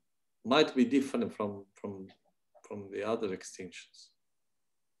might be different from the other extinctions?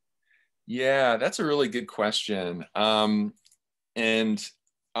 Yeah, that's a really good question. And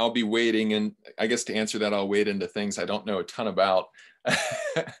I'll be wading, and I guess to answer that, I'll wade into things I don't know a ton about.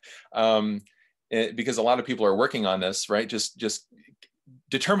 Because a lot of people are working on this, right? Just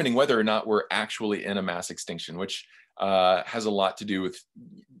determining whether or not we're actually in a mass extinction, which has a lot to do with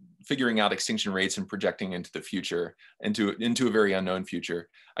figuring out extinction rates and projecting into the future, into a very unknown future.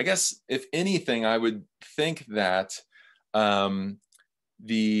 I guess if anything, I would think that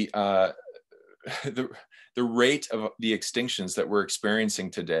the rate of the extinctions that we're experiencing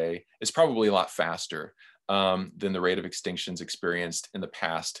today is probably a lot faster than the rate of extinctions experienced in the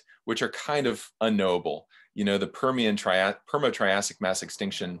past, which are kind of unknowable. You know, the Permo-Triassic mass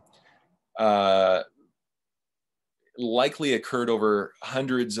extinction likely occurred over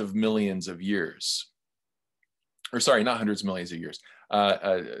hundreds of millions of years. Or sorry, not hundreds of millions of years,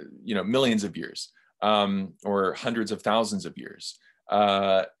 you know, millions of years, or hundreds of thousands of years.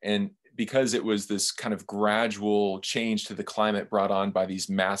 And because it was this kind of gradual change to the climate brought on by these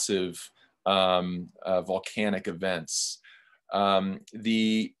massive volcanic events,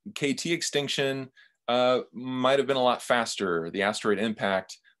 the KT extinction might have been a lot faster, the asteroid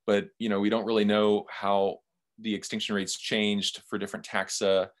impact, but you know, we don't really know how the extinction rates changed for different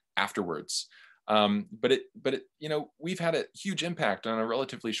taxa afterwards. But it, you know, we've had a huge impact on a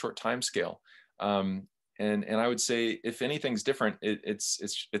relatively short time scale. And I would say if anything's different,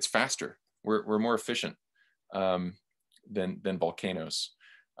 it's faster. We're more efficient than volcanoes.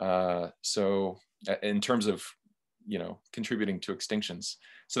 So in terms of, you know, contributing to extinctions.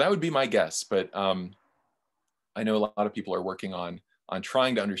 So that would be my guess. But I know a lot of people are working on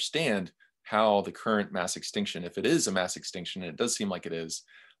trying to understand how the current mass extinction, if it is a mass extinction, and it does seem like it is,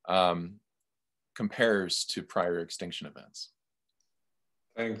 compares to prior extinction events.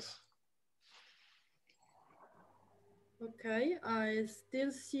 Thanks. Okay, I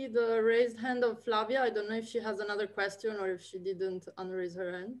still see the raised hand of Flavia. I don't know if she has another question or if she didn't unraise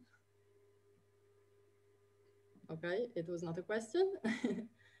her hand. Okay, it was not a question.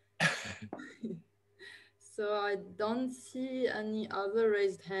 So I don't see any other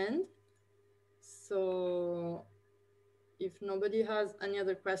raised hand. So if nobody has any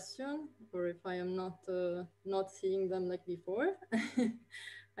other question, or if I am not seeing them like before,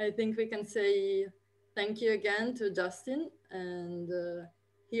 I think we can say thank you again to Justin, and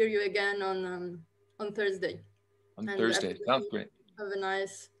hear you again on Thursday. On Thursday, sounds great. Have a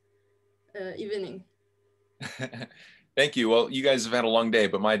nice evening. Thank you. Well, you guys have had a long day,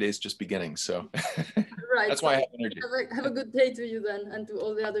 but my day's just beginning, so right. That's why I have energy. Have a good day to you then, and to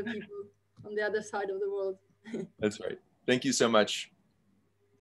all the other people on the other side of the world. That's right. Thank you so much.